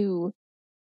ways to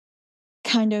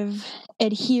kind of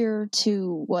adhere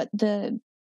to what the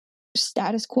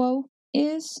status quo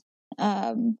is.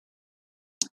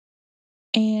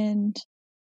 And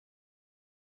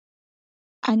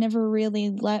I never really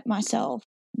let myself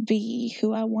be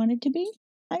who I wanted to be,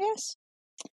 I guess.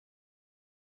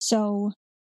 So,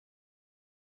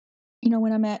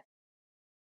 when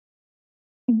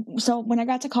I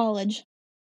got to college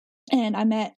and I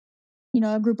met,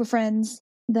 a group of friends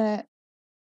that,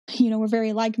 were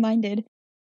very like-minded,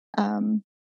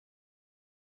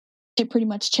 it pretty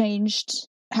much changed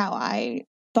how I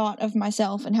thought of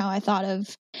myself and how I thought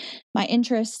of my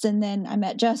interests. And then I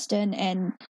met Justin,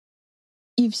 and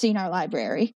you've seen our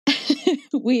library.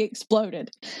 We exploded.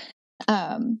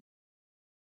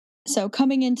 So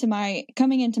coming into my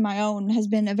own has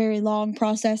been a very long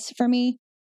process for me.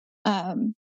 I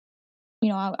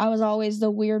was always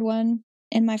the weird one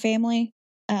in my family.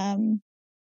 I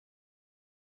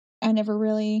never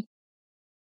really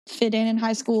fit in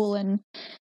high school, and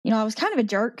I was kind of a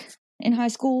jerk in high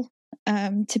school,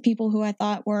 to people who I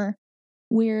thought were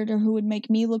weird or who would make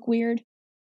me look weird,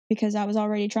 because I was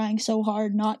already trying so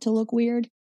hard not to look weird.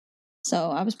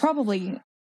 So I was probably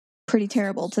pretty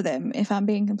terrible to them, if I'm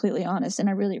being completely honest, and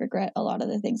I really regret a lot of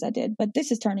the things I did. But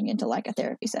this is turning into like a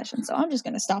therapy session, so I'm just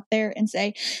going to stop there and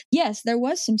say, yes, there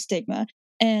was some stigma,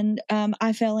 and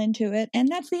I fell into it, and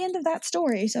that's the end of that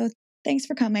story. So thanks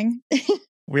for coming.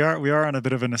 We are on a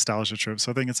bit of a nostalgia trip,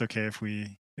 so I think it's okay if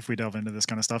we delve into this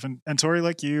kind of stuff. And Tori,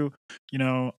 like you,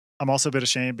 I'm also a bit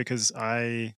ashamed because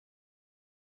I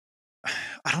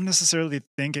don't necessarily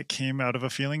think it came out of a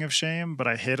feeling of shame, but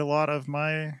I hid a lot of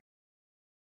my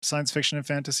science fiction and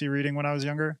fantasy reading when I was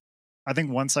younger. I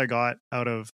think once I got out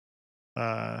of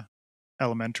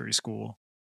elementary school,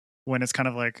 when it's kind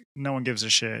of like no one gives a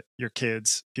shit, you're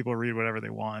kids, people read whatever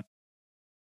they want.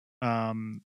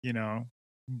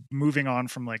 Moving on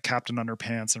from like Captain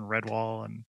Underpants and Redwall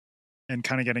and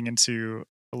kind of getting into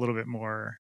a little bit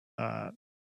more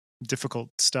difficult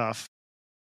stuff.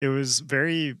 It was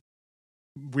very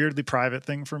weirdly private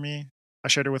thing for me. I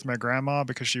shared it with my grandma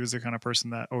because she was the kind of person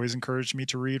that always encouraged me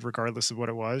to read regardless of what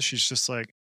it was. She's just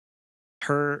like,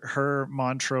 her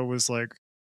mantra was like,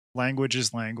 language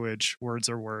is language, words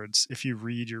are words. If you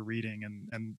read, you're reading,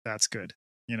 and that's good,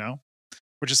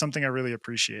 which is something I really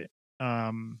appreciate.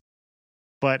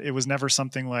 But it was never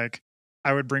something like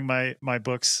I would bring my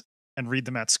books and read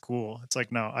them at school. It's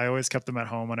like, no, I always kept them at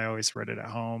home, and I always read it at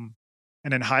home.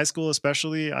 And in high school,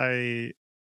 especially, I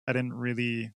didn't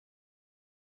really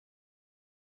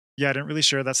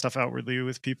share that stuff outwardly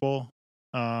with people.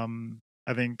 I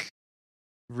think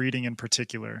reading in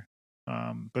particular,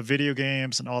 but video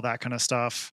games and all that kind of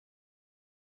stuff,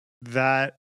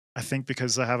 that I think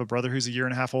because I have a brother who's a year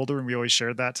and a half older and we always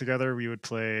shared that together, we would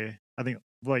play. I think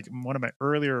like one of my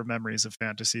earlier memories of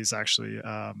fantasy is actually,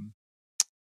 oh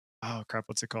crap,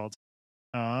 what's it called?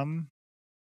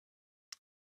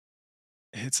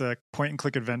 It's a point and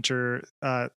click adventure,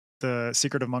 The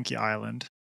Secret of Monkey Island,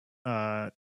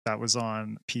 that was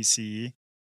on PC.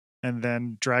 And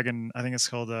then Dragon, I think it's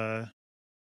called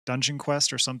Dungeon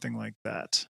Quest or something like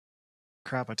that.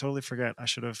 Crap, I totally forget. I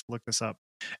should have looked this up.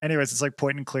 Anyways, it's like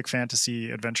point and click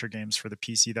fantasy adventure games for the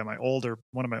PC that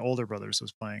one of my older brothers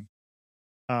was playing.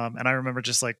 And I remember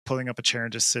just like pulling up a chair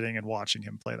and just sitting and watching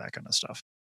him play that kind of stuff.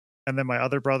 And then my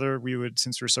other brother,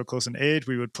 since we were so close in age,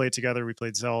 we would play together. We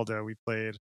played Zelda, we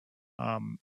played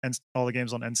and all the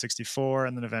games on N64,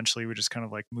 and then eventually we just kind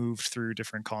of like moved through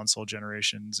different console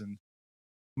generations. And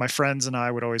my friends and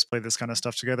I would always play this kind of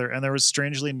stuff together. And there was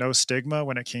strangely no stigma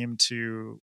when it came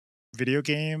to video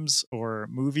games or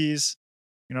movies.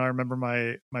 You know, I remember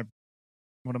my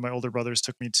one of my older brothers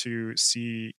took me to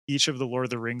see each of the Lord of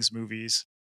the Rings movies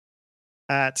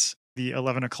at the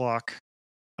 11 o'clock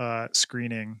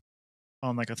screening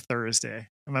on like a Thursday.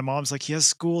 And my mom's like, he has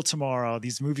school tomorrow.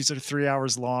 These movies are 3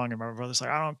 hours long. And my brother's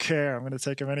like, I don't care. I'm going to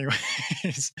take him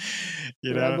anyways.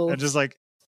 You know, Rebels. and just like,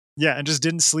 yeah, and just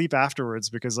didn't sleep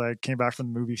afterwards because I came back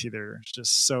from the movie theater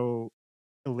just so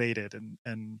elated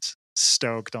and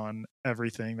stoked on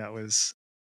everything that was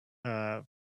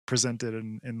presented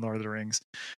in Lord of the Rings.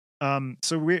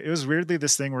 So it was weirdly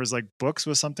this thing where it's like books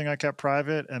was something I kept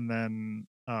private, and then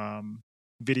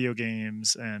video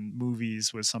games and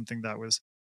movies was something that was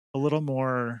a little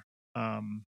more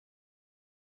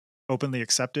openly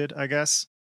accepted, I guess.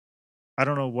 I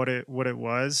don't know what it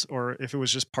was, or if it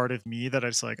was just part of me that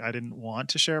I didn't want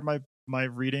to share my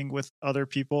reading with other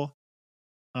people,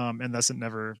 and thus it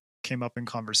never came up in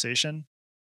conversation.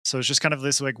 So it's just kind of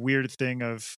this like weird thing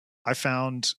of I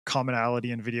found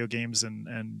commonality in video games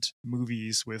and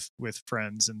movies with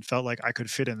friends and felt like I could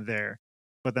fit in there.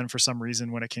 But then for some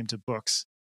reason, when it came to books,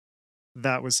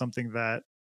 that was something that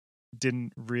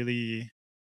didn't really,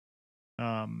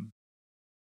 I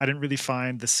didn't really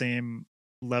find the same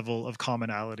level of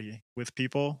commonality with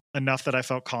people enough that I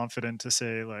felt confident to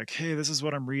say like, hey, this is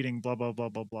what I'm reading, blah, blah, blah,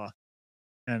 blah, blah.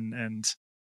 And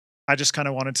I just kind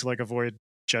of wanted to like avoid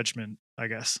judgment, I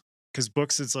guess. Because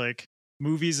books is like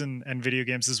movies and video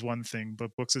games is one thing, but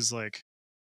books is like,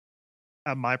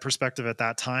 at my perspective at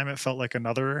that time, it felt like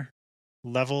another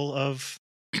level of,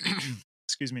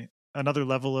 excuse me, another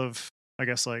level of, I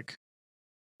guess, like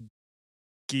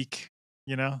geek,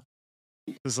 you know?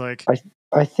 It's like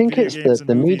I think video it's games and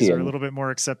the movies are a medium. little bit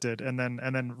more accepted, and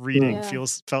then reading Yeah.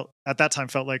 felt at that time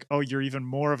felt like, oh, you're even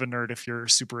more of a nerd if you're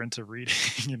super into reading,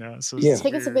 you know? So Yeah. I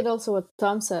think it's a bit also what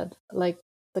Tom said, like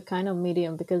the kind of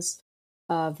medium, because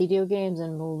video games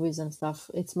and movies and stuff,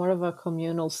 it's more of a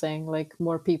communal thing. Like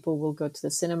more people will go to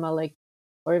the cinema, like,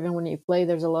 or even when you play,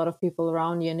 there's a lot of people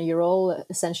around you, and you're all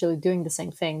essentially doing the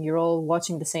same thing. You're all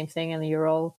watching the same thing, and you're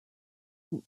all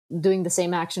doing the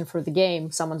same action for the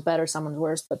game. Someone's better, someone's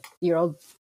worse, but you're all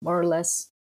more or less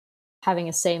having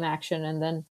a same action. And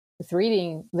then with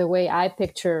reading, the way I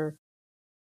picture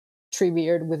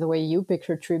Treebeard with the way you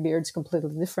picture Treebeard is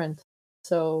completely different.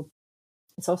 So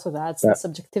it's also it's the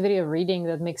subjectivity of reading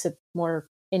that makes it more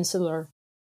insular.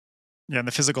 Yeah, and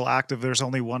the physical act of there's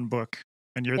only one book,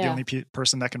 and you're the only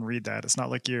person that can read that. It's not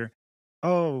like we're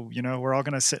all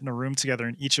going to sit in a room together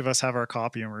and each of us have our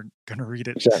copy and we're going to read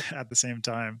it at the same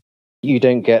time. You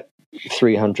don't get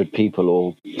 300 people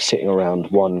all sitting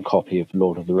around one copy of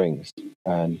Lord of the Rings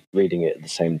and reading it at the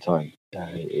same time.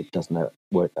 It doesn't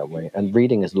work that way. And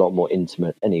reading is a lot more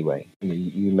intimate anyway. I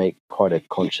mean, you make quite a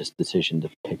conscious decision to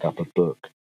pick up a book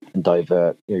and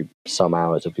divert some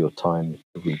hours of your time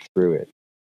to read through it.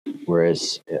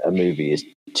 Whereas a movie is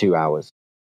 2 hours,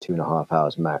 2.5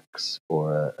 hours max,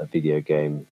 or a video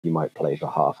game you might play for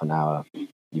half an hour,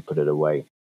 you put it away,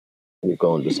 and you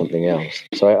go on to something else.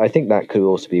 So I think that could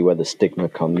also be where the stigma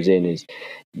comes in, is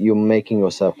you're making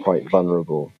yourself quite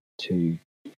vulnerable to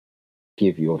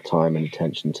give your time and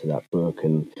attention to that book,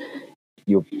 and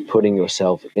you're putting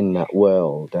yourself in that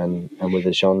world. And with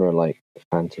a genre like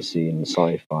fantasy and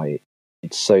sci-fi,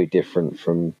 it's so different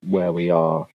from where we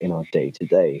are in our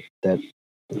day-to-day that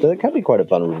it can be quite a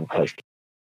vulnerable place.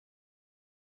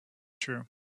 True.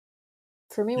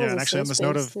 For me, it was actually on this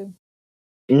note of too.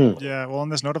 Yeah, well, on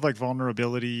this note of like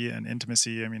vulnerability and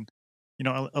intimacy, I mean,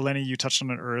 Eleni, you touched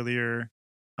on it earlier,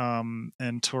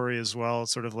 and Tori as well,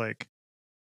 sort of like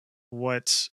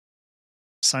what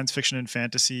science fiction and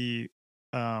fantasy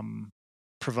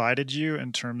provided you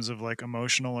in terms of like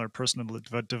emotional or personal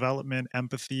development,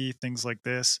 empathy, things like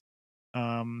this.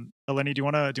 Eleni, do you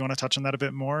want to touch on that a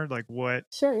bit more? Like what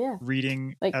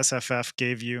reading like, SFF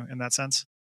gave you in that sense?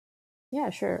 Yeah,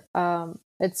 sure.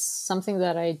 It's something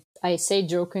that I say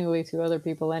jokingly to other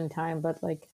people anytime, but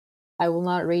like I will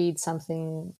not read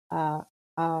something a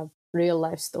real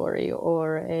life story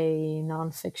or a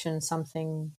nonfiction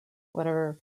something,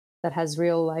 whatever, that has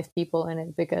real life people in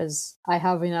it, because I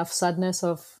have enough sadness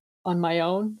on my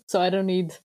own, so I don't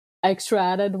need extra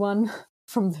added one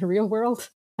from the real world.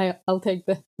 I'll take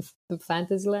the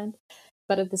fantasy land.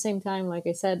 but at the same time, like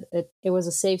I said, it was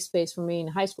a safe space for me in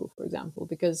high school, for example,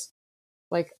 because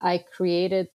like I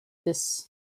created this,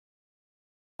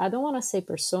 I don't want to say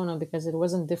persona because it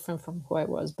wasn't different from who I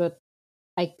was, but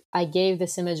I gave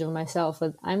this image of myself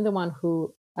that I'm the one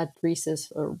who at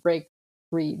recess or break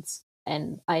reads,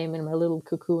 and I am in my little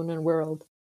cocoon and world.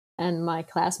 And my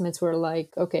classmates were like,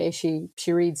 okay, she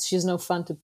reads, she's no fun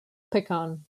to pick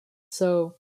on.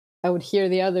 So I would hear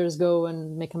the others go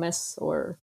and make a mess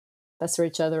or pester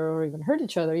each other or even hurt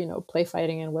each other, play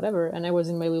fighting and whatever. And I was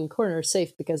in my little corner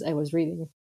safe because I was reading.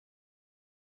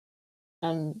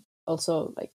 And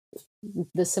also like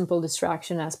the simple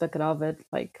distraction aspect of it,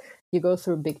 like you go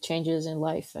through big changes in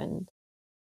life and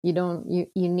you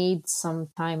need some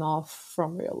time off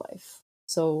from real life.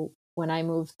 So when I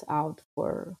moved out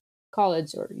for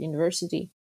college or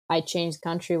university, I changed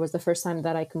country. It was the first time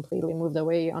that I completely moved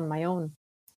away on my own,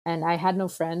 and I had no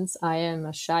friends. I am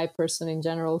a shy person in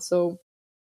general, so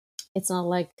it's not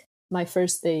like my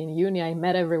first day in uni I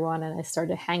met everyone and I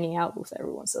started hanging out with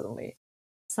everyone suddenly.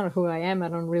 It's not who I am. I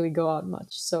don't really go out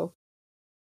much. So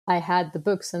I had the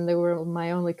books and they were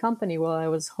my only company while I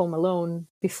was home alone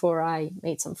before I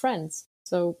made some friends.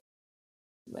 So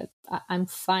I'm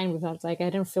fine with that. Like I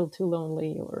didn't feel too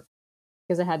lonely or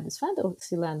because I had this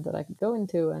fantasy land that I could go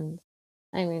into. And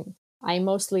I mean, I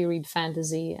mostly read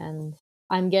fantasy and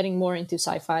I'm getting more into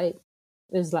sci-fi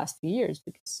these last few years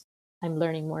because I'm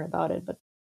learning more about it, but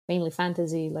mainly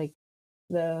fantasy, like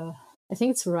I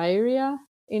think it's Rairia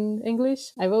in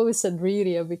English. I've always said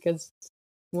Riria because it's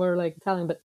more like Italian,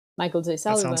 but Michael J.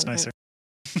 Sullivan. That sounds nicer.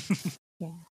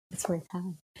 Yeah, it's more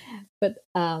Italian. But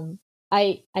I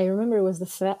remember it was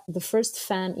the first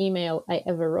fan email I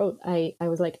ever wrote. I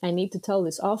was like, I need to tell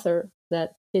this author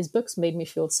that his books made me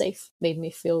feel safe, made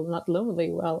me feel not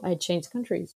lonely while I changed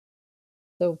countries.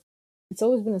 So it's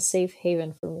always been a safe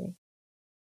haven for me.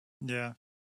 Yeah.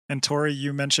 And Tori,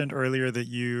 you mentioned earlier that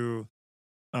you,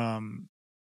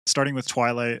 starting with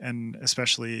Twilight and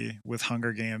especially with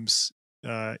Hunger Games,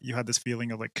 you had this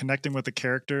feeling of like connecting with the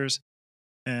characters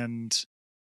and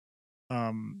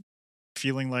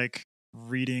feeling like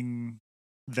reading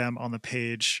them on the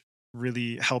page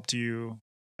really helped you,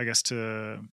 I guess,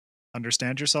 to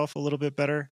understand yourself a little bit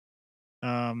better.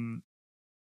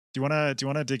 Do you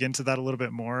want to dig into that a little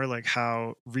bit more, like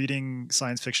how reading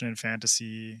science fiction and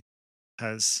fantasy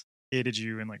has aided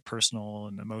you in like personal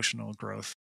and emotional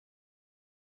growth?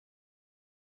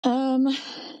 I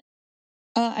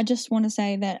just want to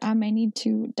say that I may need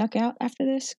to duck out after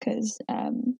this because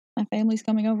my family's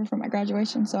coming over for my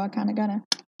graduation, so I kind of gotta.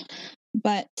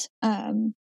 But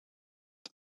to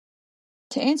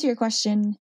answer your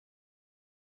question,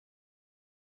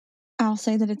 I'll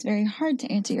say that it's very hard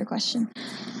to answer your question.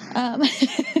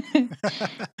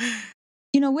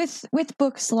 With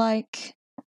books like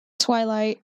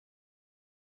Twilight,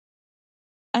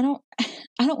 I don't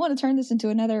want to turn this into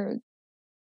another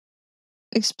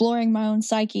exploring my own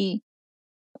psyche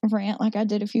rant like I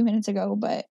did a few minutes ago,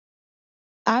 but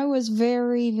I was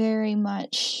very, very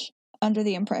much under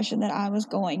the impression that I was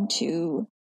going to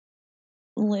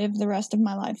live the rest of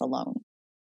my life alone.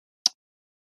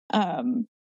 And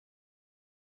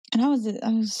I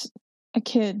was a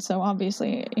kid, so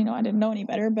obviously, I didn't know any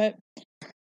better, but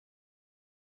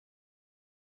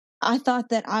I thought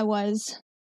that I was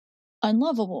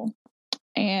unlovable.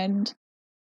 And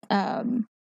I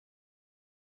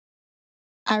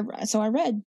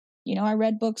read, I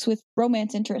read books with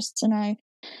romance interests, and I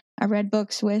read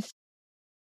books with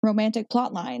romantic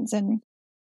plot lines, and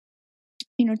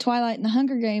Twilight and the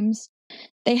Hunger Games,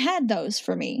 they had those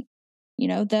for me.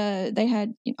 They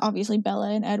had obviously Bella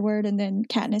and Edward, and then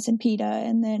Katniss and Peeta,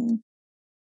 and then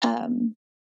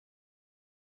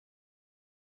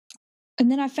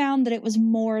I found that it was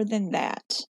more than that.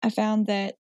 I found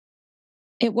that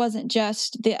it wasn't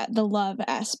just the love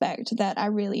aspect that I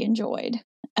really enjoyed.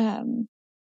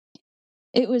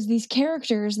 It was these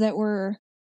characters that were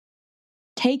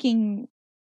taking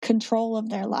control of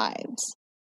their lives.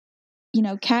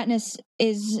 Katniss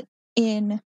is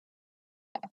in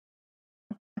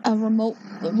a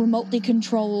remotely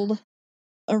controlled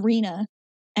arena,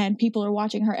 and people are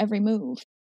watching her every move.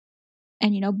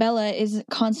 And Bella is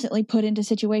constantly put into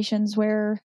situations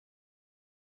where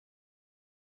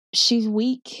she's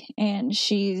weak and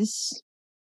she's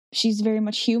very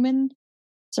much human,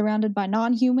 surrounded by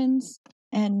non-humans,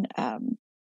 and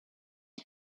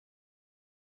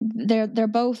they're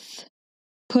both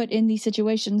put in these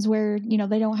situations where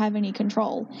they don't have any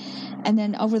control. And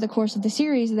then over the course of the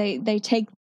series, they take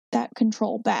that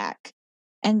control back,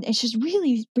 and it's just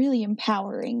really, really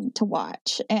empowering to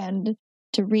watch and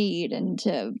to read and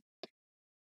to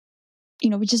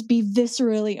just be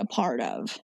viscerally a part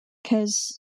of.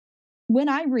 Because when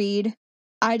I read,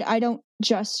 I don't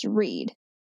just read.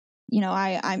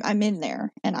 I'm in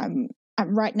there and I'm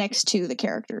right next to the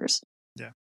characters.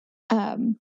 Yeah.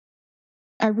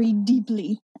 I read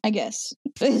deeply, I guess,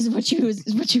 is what you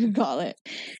could call it.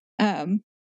 You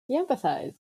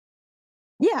empathize.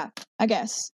 Yeah, I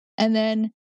guess. And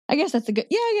then I guess that's a good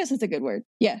word.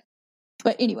 Yeah.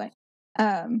 But anyway,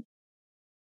 my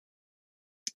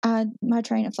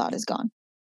train of thought is gone.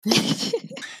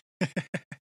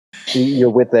 You're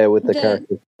with the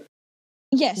characters.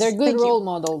 Yes, they're good thank role you.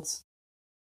 models.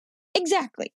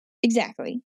 Exactly.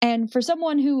 And for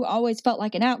someone who always felt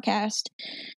like an outcast,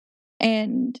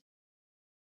 and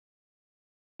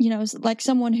like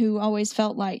someone who always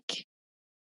felt like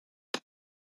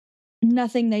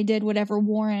nothing they did would ever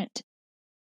warrant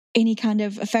any kind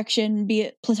of affection, be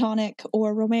it platonic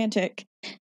or romantic.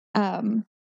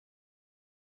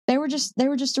 They were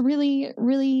just a really,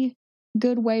 really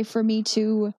good way for me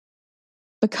to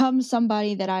become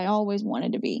somebody that I always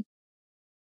wanted to be.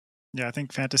 Yeah, I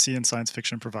think fantasy and science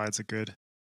fiction provides a good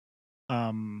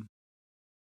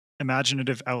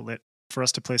imaginative outlet for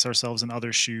us to place ourselves in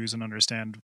others' shoes and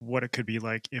understand what it could be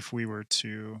like if we were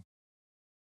to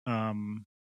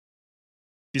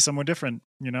be someone different,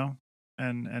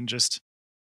 and just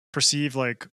perceive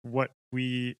like what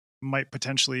we might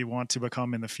potentially want to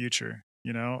become in the future,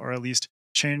 or at least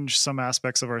change some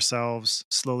aspects of ourselves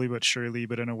slowly but surely,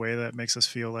 but in a way that makes us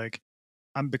feel like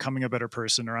I'm becoming a better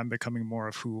person, or I'm becoming more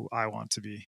of who I want to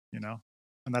be, and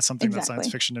that's something that science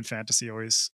Exactly. fiction and fantasy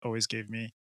always gave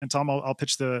me. And Tom, I'll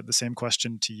pitch the same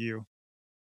question to you,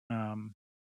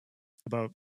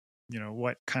 about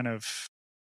what kind of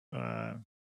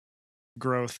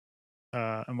growth,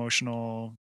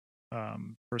 emotional,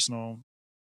 personal,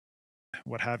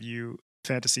 what have you,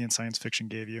 fantasy and science fiction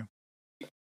gave you.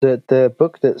 The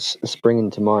book that's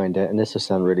springing to mind, and this will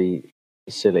sound really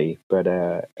silly, but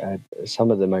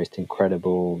some of the most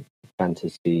incredible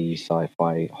fantasy,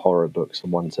 sci-fi, horror books are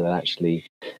ones that actually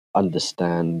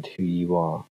understand who you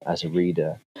are as a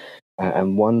reader.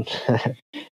 And one,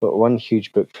 but one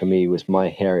huge book for me was My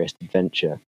Hairiest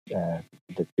Adventure, the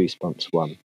Goosebumps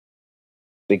one,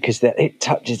 because it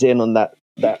touches in on that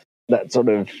sort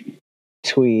of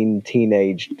tween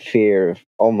teenage fear of,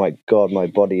 oh my god, my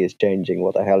body is changing,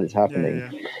 what the hell is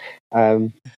happening. Yeah.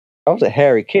 I was a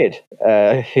hairy kid,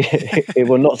 it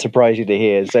will not surprise you to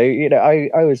hear. So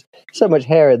I was so much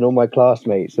hairier than all my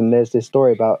classmates, and there's this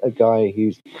story about a guy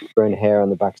who's grown hair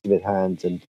on the backs of his hands,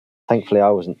 and thankfully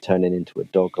I wasn't turning into a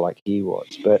dog like he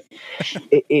was, but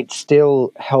it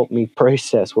still helped me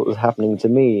process what was happening to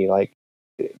me. Like,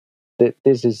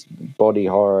 this is body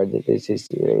horror. This is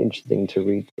interesting to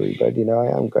read through, but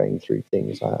I am going through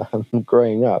things. I'm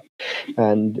growing up,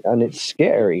 and it's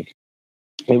scary.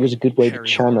 It was a good way to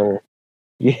channel. Horror.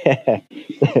 Yeah,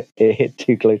 it hit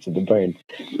too close to the bone,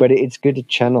 but it's good to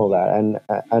channel that.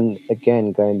 And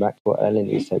again, going back to what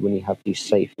Eleni said, when you have these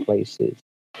safe places,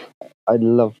 I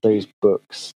love those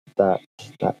books that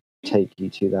take you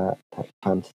to that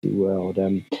fantasy world.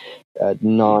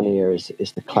 Narnia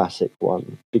is the classic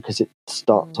one, because it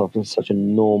starts off in such a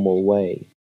normal way,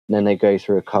 and then they go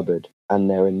through a cupboard and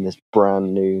they're in this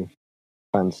brand new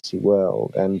fantasy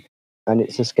world, and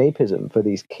it's escapism for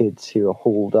these kids who are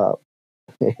hauled up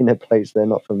in a place they're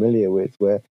not familiar with,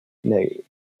 where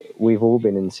we've all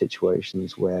been in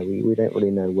situations where we don't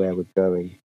really know where we're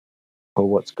going or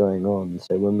what's going on.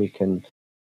 So when we can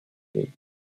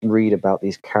read about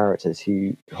these characters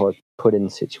who are put in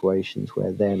situations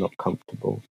where they're not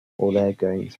comfortable or they're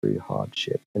going through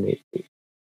hardship, and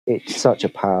it's such a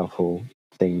powerful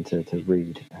thing to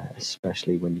read,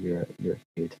 especially when you're a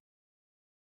kid.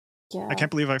 Yeah, I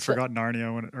can't believe I forgot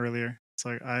Narnia earlier. It's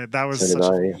like that was such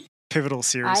a pivotal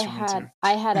series for me too.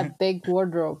 I had a big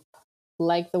wardrobe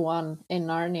like the one in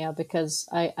Narnia, because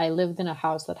I lived in a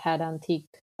house that had antique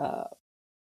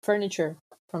furniture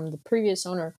from the previous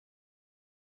owner.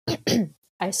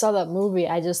 I saw that movie,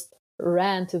 I just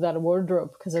ran to that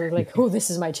wardrobe because I was like, oh, this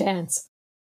is my chance.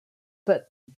 But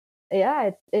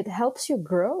yeah, it helps you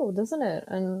grow, doesn't it?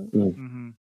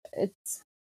 And it's,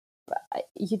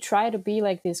 you try to be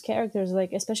like these characters,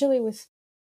 like especially with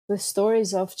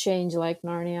stories of change like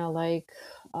Narnia, like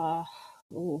I'm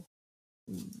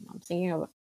thinking of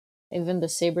even the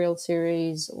Sabriel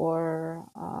series, or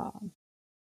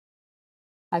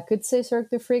I could say Cirque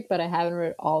du Freak, but I haven't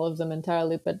read all of them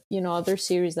entirely. But other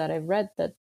series that I've read,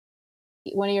 that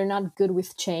when you're not good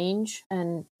with change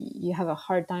and you have a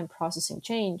hard time processing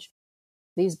change,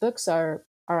 these books are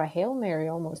a Hail Mary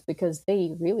almost, because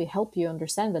they really help you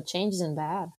understand that change isn't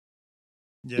bad.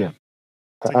 Yeah.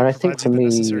 It's like And it I think provides for you the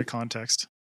necessary me, context.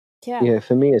 yeah,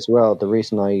 for me as well, the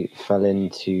reason I fell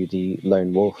into the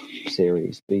Lone Wolf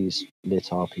series, these lit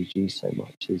RPGs so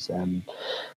much, is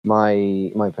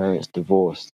my parents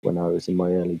divorced when I was in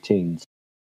my early teens,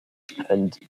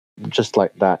 and just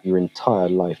like that, your entire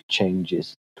life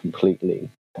changes completely.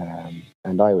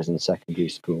 And I was in secondary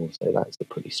school, so that's a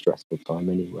pretty stressful time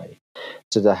anyway.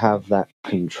 So to have that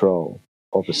control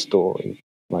of a story,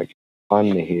 like I'm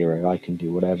the hero, I can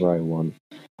do whatever I want.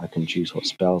 I can choose what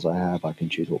spells I have. I can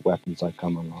choose what weapons I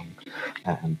come along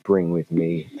and bring with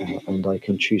me, and I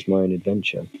can choose my own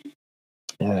adventure.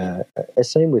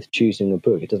 Same with choosing a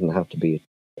book. It doesn't have to be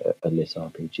a lit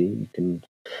RPG.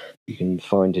 You can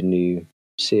find a new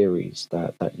series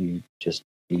that you just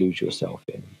lose yourself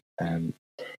in.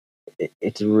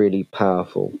 It's really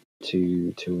powerful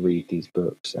to read these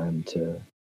books and to,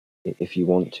 if you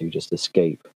want to, just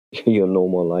escape your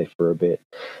normal life for a bit,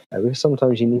 because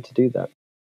sometimes you need to do that.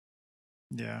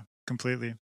 Yeah,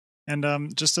 completely.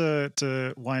 And just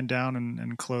to wind down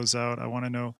and close out, I want to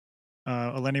know,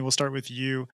 Eleni, we'll start with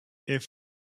you. If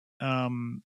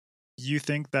you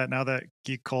think that now that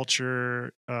geek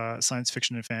culture, science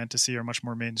fiction and fantasy are much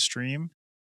more mainstream,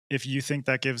 if you think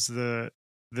that gives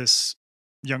this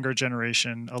younger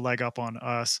generation a leg up on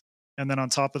us, and then on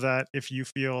top of that, if you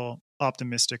feel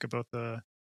optimistic about the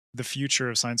future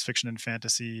of science fiction and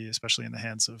fantasy, especially in the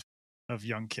hands of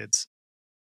young kids.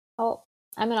 Well,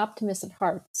 I'm an optimist at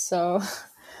heart, so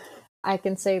I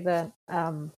can say that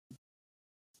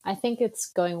I think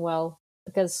it's going well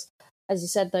because, as you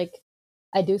said, like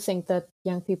I do think that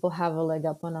young people have a leg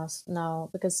up on us now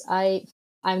because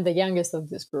I'm the youngest of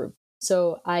this group,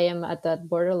 so I am at that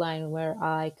borderline where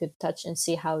I could touch and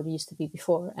see how it used to be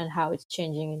before and how it's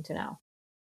changing into now,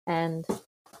 and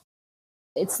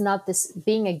it's not this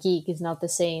being a geek is not the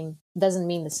same doesn't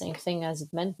mean the same thing as it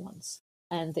meant once,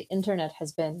 and the internet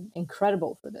has been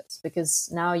incredible for this because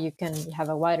now you have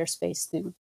a wider space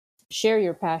to share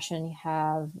your passion.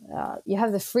 You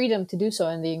have the freedom to do so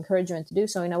and the encouragement to do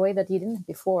so in a way that you didn't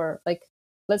before. Like,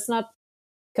 let's not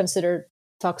consider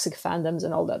toxic fandoms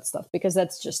and all that stuff because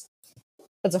that's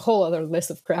a whole other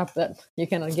list of crap that you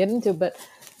cannot get into. But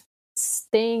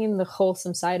staying in the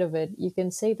wholesome side of it, you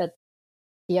can say that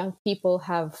young people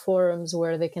have forums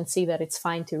where they can see that it's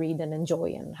fine to read and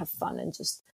enjoy and have fun and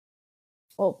just,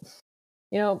 well,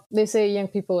 they say young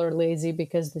people are lazy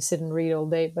because they sit and read all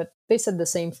day, but they said the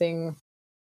same thing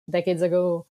decades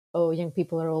ago. Oh, young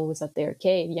people are always at the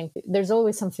arcade. There's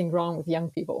always something wrong with young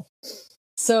people.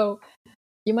 So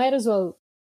you might as well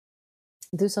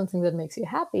do something that makes you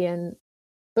happy. And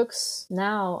books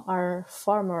now are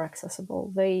far more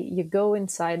accessible. You go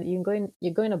inside, you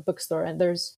go in a bookstore, and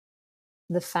there's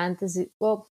the fantasy,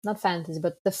 well, not fantasy,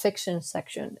 but the fiction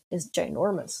section is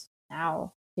ginormous.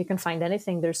 Now you can find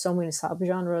anything. There's so many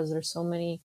subgenres. There's so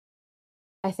many.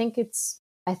 I think it's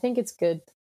good.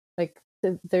 Like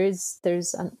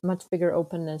there's a much bigger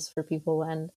openness for people,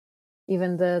 and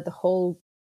even the whole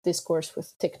discourse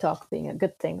with TikTok being a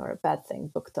good thing or a bad thing,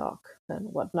 book talk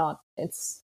and whatnot.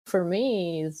 It's for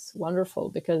me is wonderful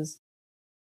because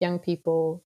young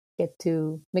people get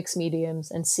to mix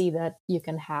mediums and see that you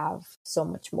can have so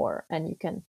much more and you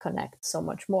can connect so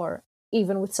much more,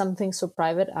 even with something so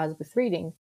private as with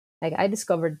reading. Like I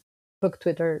discovered book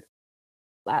Twitter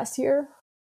last year,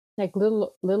 like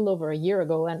little over a year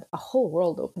ago, and a whole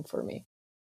world opened for me.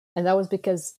 And that was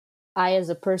because I, as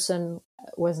a person,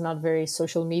 was not very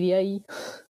social media-y.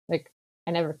 Like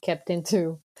I never kept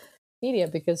into media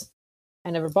because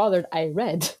I never bothered. I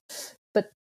read,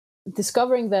 but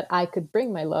discovering that I could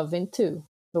bring my love into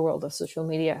the world of social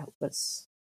media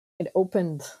it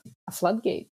opened a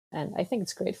floodgate. And I think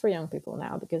it's great for young people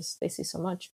now because they see so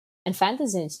much. And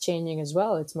fantasy is changing as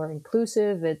well. It's more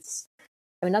inclusive.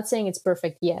 I'm not saying it's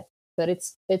perfect yet, but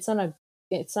it's on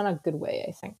a good way,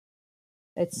 I think.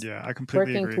 It's Yeah, I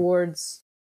completely working agree. towards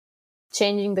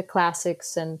changing the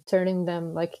classics and turning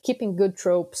them, like keeping good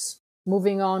tropes,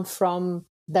 moving on from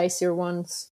dicier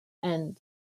ones and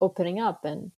opening up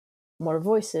and more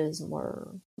voices,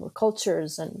 more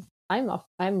cultures. And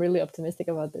I'm really optimistic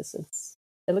about this.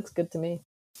 It looks good to me.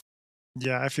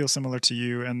 Yeah, I feel similar to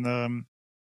you. And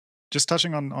just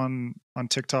touching on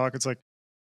TikTok, it's like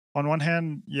on one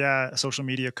hand, yeah, social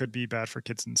media could be bad for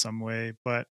kids in some way,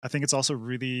 but I think it's also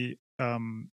really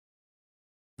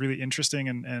really interesting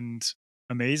and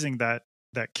amazing that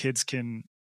kids can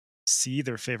see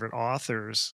their favorite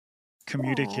authors Yeah,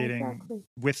 communicating exactly.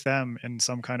 with them in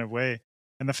some kind of way.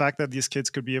 And the fact that these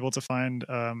kids could be able to find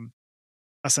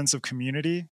a sense of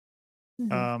community,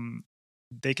 Mm-hmm.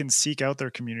 they can seek out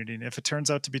their community. And if it turns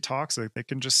out to be toxic, they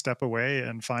can just step away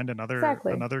and find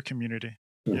Exactly. another community.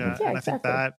 Yeah. Yeah, And I think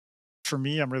exactly. that for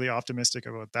me, I'm really optimistic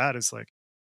about that. Is like,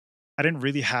 I didn't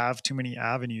really have too many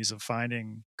avenues of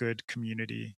finding good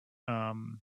community.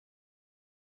 Um,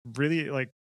 really, like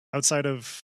outside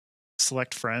of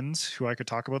select friends who I could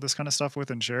talk about this kind of stuff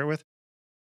with and share it with,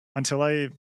 until I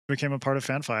became a part of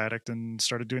Fanfi Addict and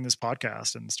started doing this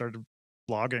podcast and started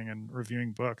blogging and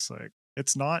reviewing books. Like,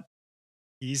 it's not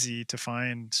easy to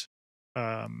find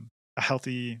um, a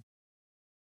healthy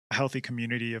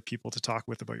community of people to talk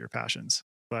with about your passions.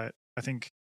 But I think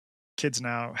kids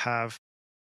now have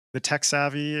the tech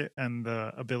savvy and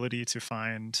the ability to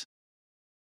find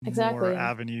more Exactly.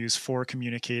 avenues for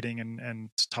communicating and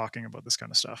talking about this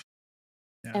kind of stuff.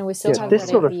 Yeah. And we still Yeah, have this that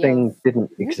sort of idea of thing didn't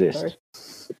sorry. exist.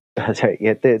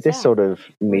 Yeah, this Yeah, sort of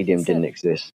like you medium didn't said.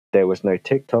 exist. There was no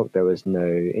TikTok, there was no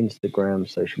Instagram,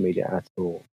 social media at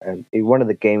all. And one of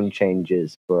the game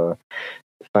changers for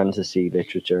fantasy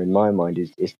literature, in my mind,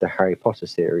 is the Harry Potter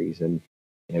series. And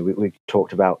we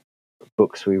talked about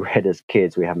books we read as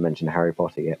kids. We haven't mentioned Harry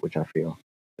Potter yet, which I feel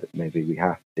that maybe we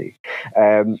have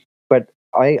to. But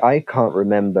I can't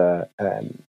remember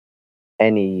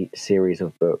any series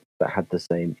of books that had the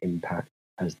same impact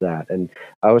as that. And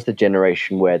I was the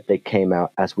generation where they came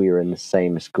out as we were in the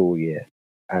same school year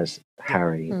as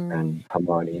Harry Mm. and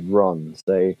Hermione and Ron.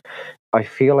 So I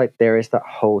feel like there is that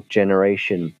whole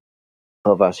generation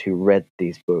of us who read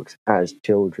these books as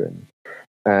children,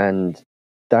 and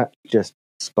that just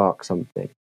sparked something.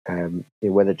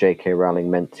 Whether J.K.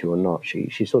 Rowling meant to or not, she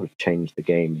sort of changed the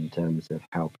game in terms of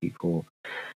how people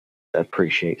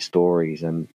appreciate stories,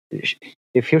 and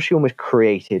it feels she almost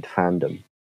created fandom.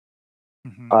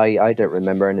 Mhm. I don't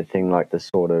remember anything like the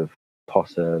sort of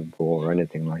Potter or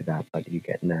anything like that you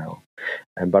get now.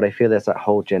 But I feel there's that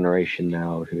whole generation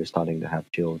now who are starting to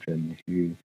have children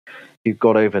who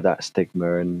got over that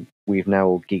stigma, and we've now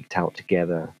all geeked out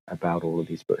together about all of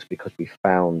these books because we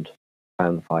found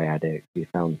Fanfi Addict, we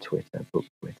found Twitter, Book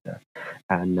Twitter,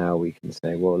 and now we can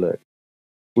say, well, look,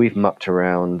 we've mucked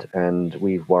around and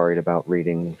we've worried about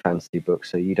reading fantasy books,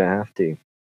 so you don't have to.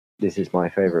 This is my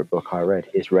favorite book I read.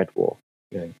 It's Redwall.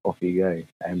 Off you go.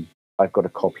 I've got a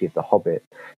copy of The Hobbit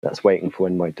that's waiting for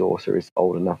when my daughter is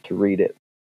old enough to read it.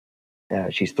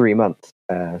 She's 3 months,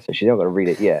 so she's not going to read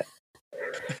it yet.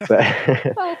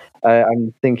 But Well, I'm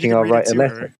You thinking can I'll read it write a to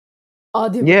letter. her.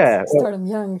 audiobooks Yeah. start them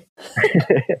young.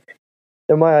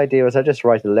 So my idea was I just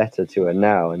write a letter to her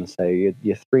now and say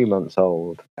you're 3 months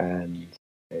old, and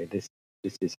this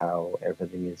is how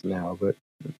everything is now. But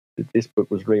this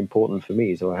book was really important for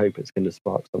me, so I hope it's going to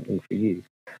spark something for you.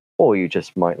 Or you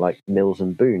just might like Mills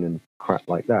and Boone and crap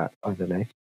like that. I don't know.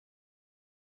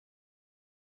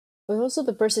 But also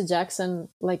the Percy Jackson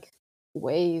like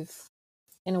wave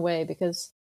in a way,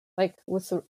 because like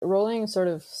with Rowling sort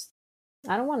of,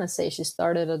 I don't want to say she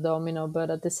started a domino,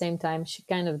 but at the same time she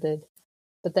kind of did.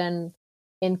 But then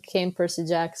in came Percy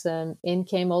Jackson, in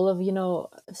came all of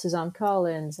Suzanne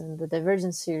Collins and the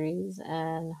Divergent series,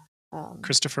 and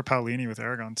Christopher Paolini with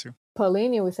Aragon too.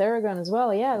 Paulini with Aragon as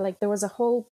well. Yeah, like there was a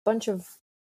whole bunch of,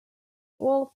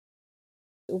 well,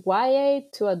 YA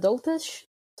to adultish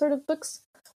sort of books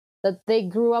that they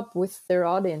grew up with their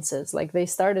audiences. Like they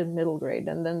started middle grade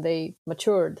and then they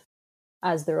matured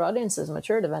as their audiences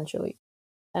matured eventually.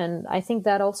 And I think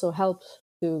that also helped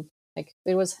to, like,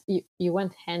 it was, you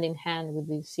went hand in hand with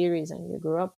the series and you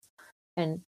grew up.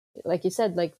 And like you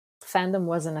said, like fandom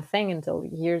wasn't a thing until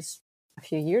a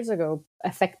few years ago.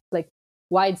 Like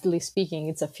widely speaking,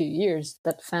 it's a few years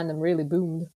that fandom really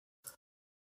boomed.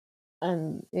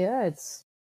 And yeah, it's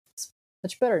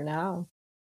much better now.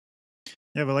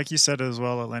 Yeah, but like you said as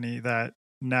well, Eleni, that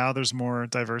now there's more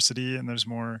diversity and there's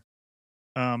more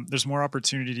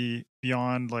opportunity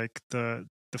beyond like the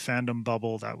fandom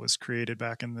bubble that was created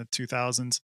back in the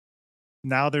 2000s.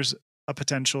 Now there's a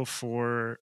potential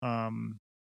for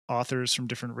authors from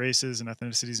different races and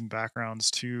ethnicities and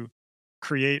backgrounds to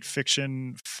create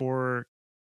fiction for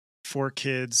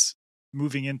kids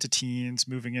moving into teens,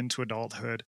 moving into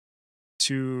adulthood,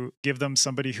 to give them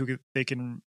somebody who they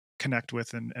can connect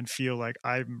with and feel like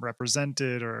I'm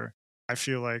represented, or I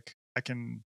feel like I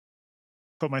can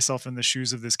put myself in the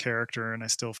shoes of this character and I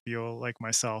still feel like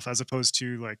myself, as opposed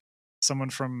to like someone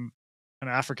from an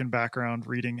African background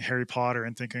reading Harry Potter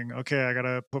and thinking, okay, I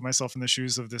gotta put myself in the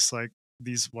shoes of this, like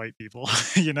these white people,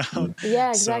 Yeah, So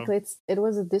exactly. It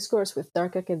was a discourse with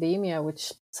Dark Academia,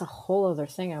 which is a whole other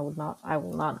thing. I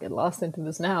will not get lost into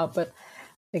this now, but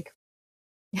like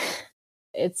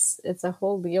it's a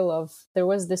whole deal of, there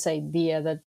was this idea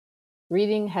that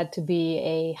reading had to be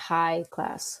a high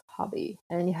class hobby,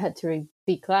 and you had to read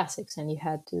big classics, and you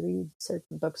had to read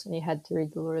certain books, and you had to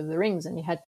read The Lord of the Rings, and you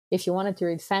had if you wanted to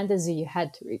read fantasy, you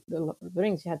had to read The Lord of the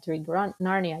Rings, you had to read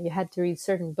Narnia, you had to read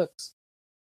certain books.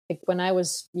 Like when I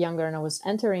was younger and I was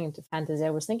entering into fantasy,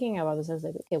 I was thinking about this. I was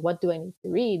like, okay, what do I need to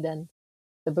read? And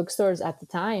the bookstores at the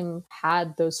time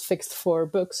had those fixed 4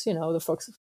 books,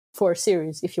 the 4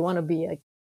 series. If you want to be a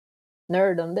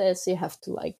nerd on this, you have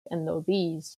to know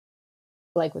these,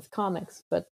 like with comics.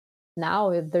 But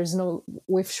now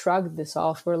we've shrugged this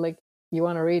off. We're like, you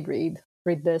want to read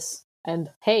this.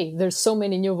 And hey, there's so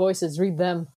many new voices, read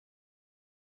them.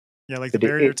 Yeah, like the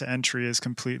barrier to entry is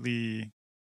completely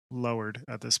lowered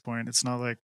at this point. It's not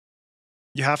like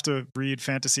you have to read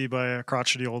fantasy by a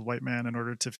crotchety old white man in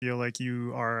order to feel like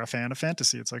you are a fan of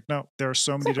fantasy. It's like, no, there are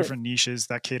so many different niches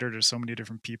that cater to so many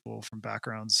different people from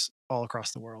backgrounds all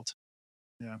across the world.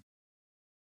 Yeah.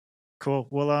 Cool.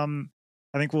 Well,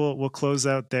 I think we'll close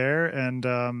out there.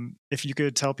 And if you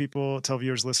could tell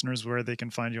viewers, listeners, where they can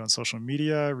find you on social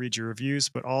media, read your reviews,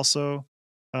 but also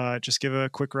just give a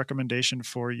quick recommendation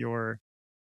for your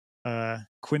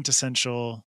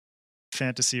quintessential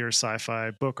fantasy or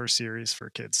sci-fi book or series for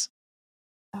kids.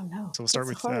 Oh no! So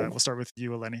we'll start with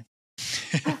you, Eleni.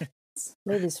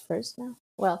 Ladies first now.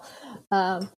 Well,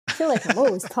 I feel like I'm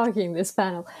always talking this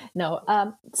panel. No.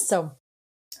 So,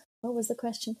 what was the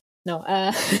question? No.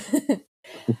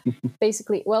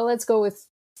 Basically, well, let's go with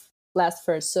last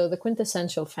first. So the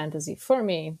quintessential fantasy for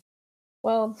me,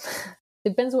 well,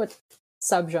 depends what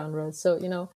subgenre.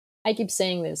 So I keep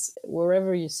saying this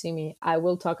wherever you see me. I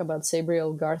will talk about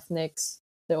Sabriel, Garth Nix,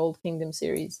 the Old Kingdom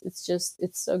series. It's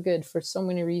so good for so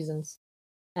many reasons.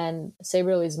 And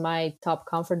Sabriel is my top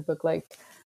comfort book. Like,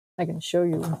 I can show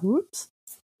you. Whoops.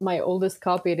 My oldest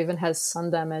copy, it even has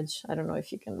sun damage. I don't know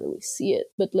if you can really see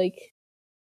it, but like,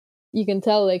 you can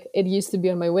tell like it used to be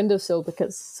on my windowsill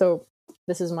so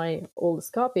this is my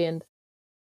oldest copy, and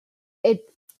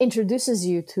it introduces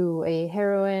you to a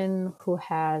heroine who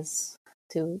has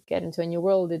to get into a new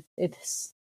world.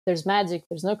 There's magic,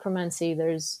 there's necromancy,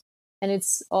 and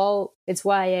it's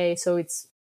YA, so it's,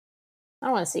 I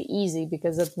don't want to say easy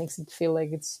because that makes it feel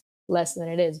like it's less than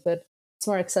it is, but it's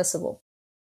more accessible.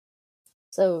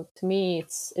 So to me,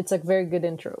 it's a very good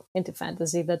intro into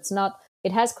fantasy.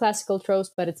 It has classical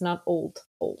tropes, but it's not old.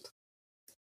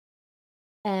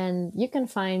 And you can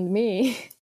find me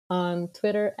on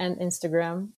Twitter and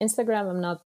Instagram. Instagram, I'm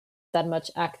not that much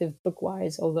active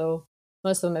book-wise, although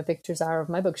most of my pictures are of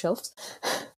my bookshelves.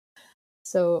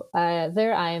 So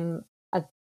there I'm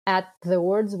at the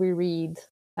words we read,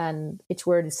 and each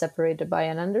word is separated by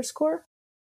an underscore.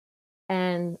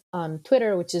 And on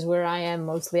Twitter, which is where I am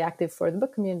mostly active for the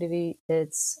book community,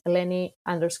 it's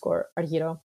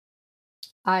Eleni_Argyro.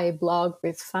 I blog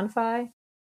with Fanfi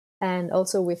and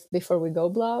also with Before We Go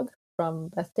blog from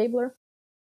Beth Tabler.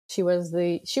 She was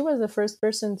the first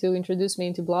person to introduce me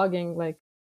into blogging. Like,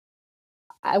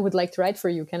 I would like to write for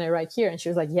you. Can I write here? And she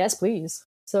was like, yes, please.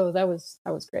 So that was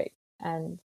great.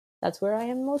 And that's where I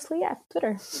am mostly at,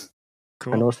 Twitter.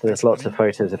 Cool. And also there's lots of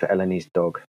photos of Eleni's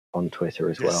dog on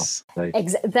Twitter as well. So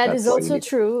that is also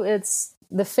true. It's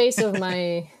the face of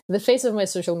my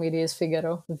social media is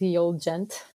Figaro, the old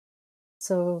gent.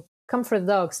 So come for the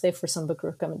dog, stay for some book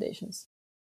recommendations.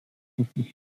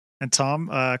 And Tom,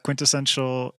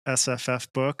 quintessential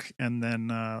SFF book, and then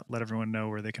let everyone know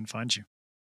where they can find you.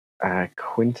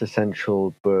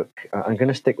 Quintessential book. I'm going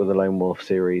to stick with the Lone Wolf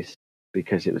series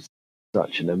because it was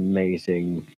such an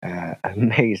amazing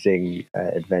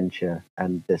adventure,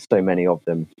 and there's so many of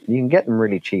them. You can get them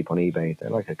really cheap on eBay.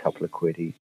 They're like a couple of quid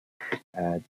each.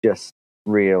 Just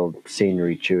real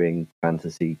scenery chewing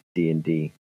fantasy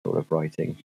D&D sort of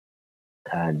writing,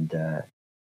 and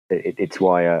it's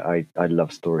why I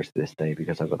love stories to this day,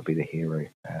 because I've got to be the hero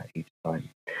each time.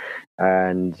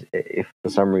 And if for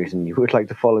some reason you would like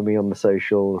to follow me on the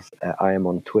socials, I am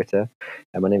on Twitter,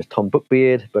 and my name is Tom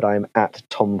Bookbeard, but I'm at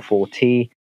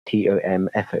Tom4T,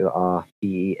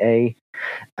 TOMFORBEA,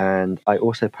 and I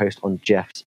also post on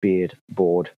Jeff's Beard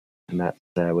board, and that's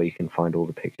where you can find all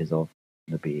the pictures of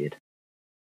the beard.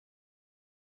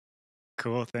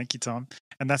 Cool, thank you, Tom.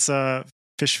 And that's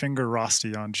Fishfinger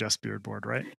Rosty on Jeff's Beard board,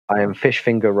 right? I am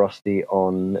Fishfinger Rosty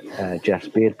on Jeff's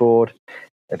Beard board,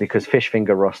 because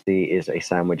Fishfinger Rosty is a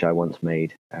sandwich I once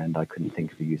made, and I couldn't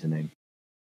think of a username.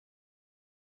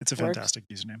 It's a fantastic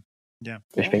username. Yeah.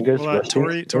 Fishfingers. Well,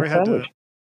 Tori had to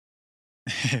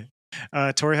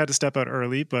Tori had to step out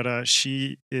early, but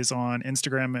she is on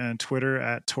Instagram and Twitter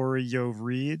at Toriyo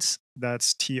Reads.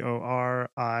 That's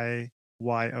TORIYO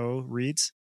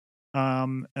Reads.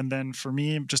 And then for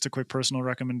me, just a quick personal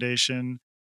recommendation,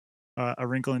 A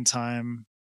Wrinkle in Time,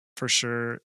 for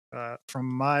sure. From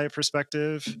my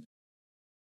perspective,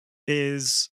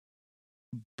 is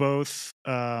both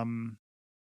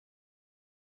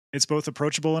it's both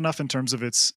approachable enough in terms of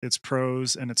its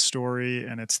prose and its story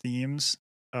and its themes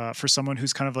for someone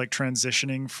who's kind of like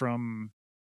transitioning from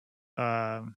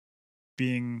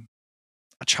being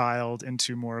a child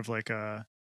into more of like a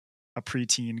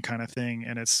preteen kind of thing.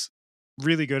 And it's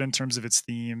really good in terms of its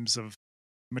themes of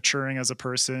maturing as a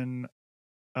person,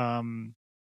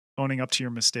 owning up to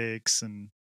your mistakes and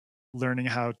learning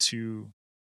how to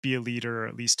be a leader, or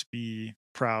at least be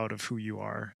proud of who you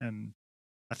are. And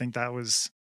I think that was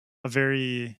a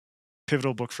very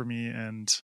pivotal book for me.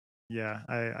 And yeah,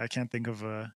 I can't think of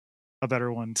a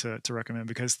better one to recommend,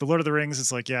 because The Lord of the Rings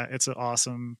is like, yeah, it's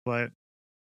awesome, but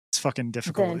it's fucking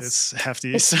difficult. Dense. It's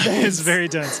hefty. It's It's dense. very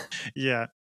dense. Yeah.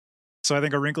 So I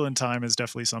think A Wrinkle in Time is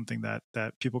definitely something that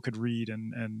people could read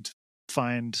and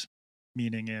find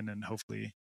meaning in, and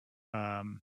hopefully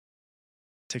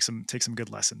take some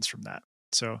good lessons from that.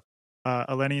 So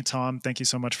Eleni, Tom, thank you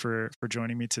so much for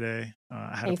joining me today.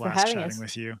 I had Thanks a for blast having chatting us.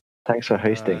 with you. Thanks for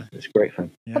hosting. It's great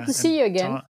fun. Yeah, Hope to see you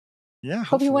again. Yeah,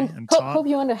 Hope you hopefully. want. And Tom, Hope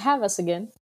you want to have us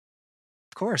again.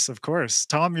 of course.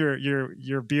 Tom,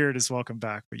 your beard is welcome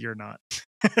back, but you're not.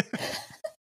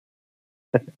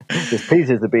 This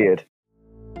pleases the beard.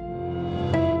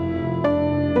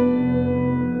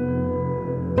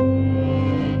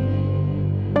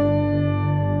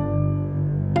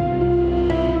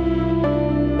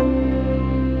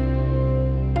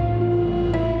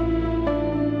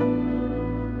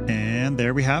 And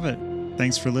there we have it.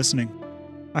 Thanks for listening.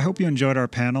 I hope you enjoyed our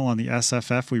panel on the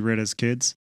SFF we read as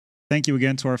kids. Thank you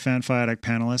again to our Fanfi Addict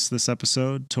panelists this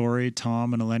episode, Tori,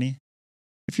 Tom, and Eleni.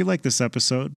 If you like this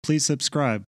episode, please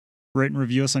subscribe, rate and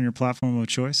review us on your platform of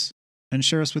choice, and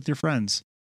share us with your friends.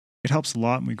 It helps a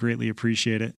lot and we greatly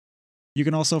appreciate it. You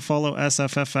can also follow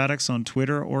SFF Addicts on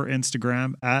Twitter or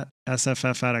Instagram at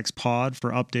SFF Addicts Pod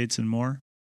for updates and more.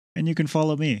 And you can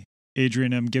follow me,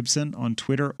 Adrian M. Gibson, on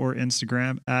Twitter or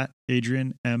Instagram at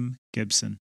Adrian M.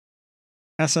 Gibson.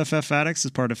 SFF Addicts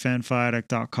is part of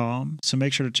fanfiaddict.com, so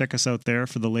make sure to check us out there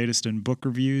for the latest in book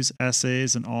reviews,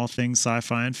 essays, and all things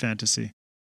sci-fi and fantasy,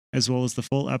 as well as the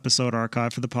full episode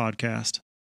archive for the podcast.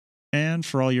 And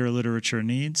for all your literature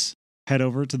needs, head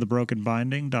over to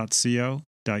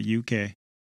thebrokenbinding.co.uk.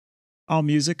 All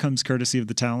music comes courtesy of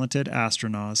the talented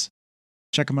Astronauts.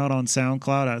 Check them out on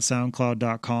SoundCloud at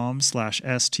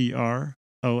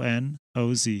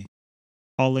soundcloud.com/STRONOZ.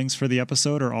 All links for the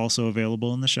episode are also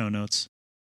available in the show notes.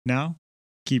 Now,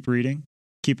 keep reading,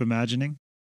 keep imagining,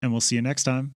 and we'll see you next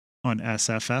time on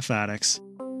SFF Addicts.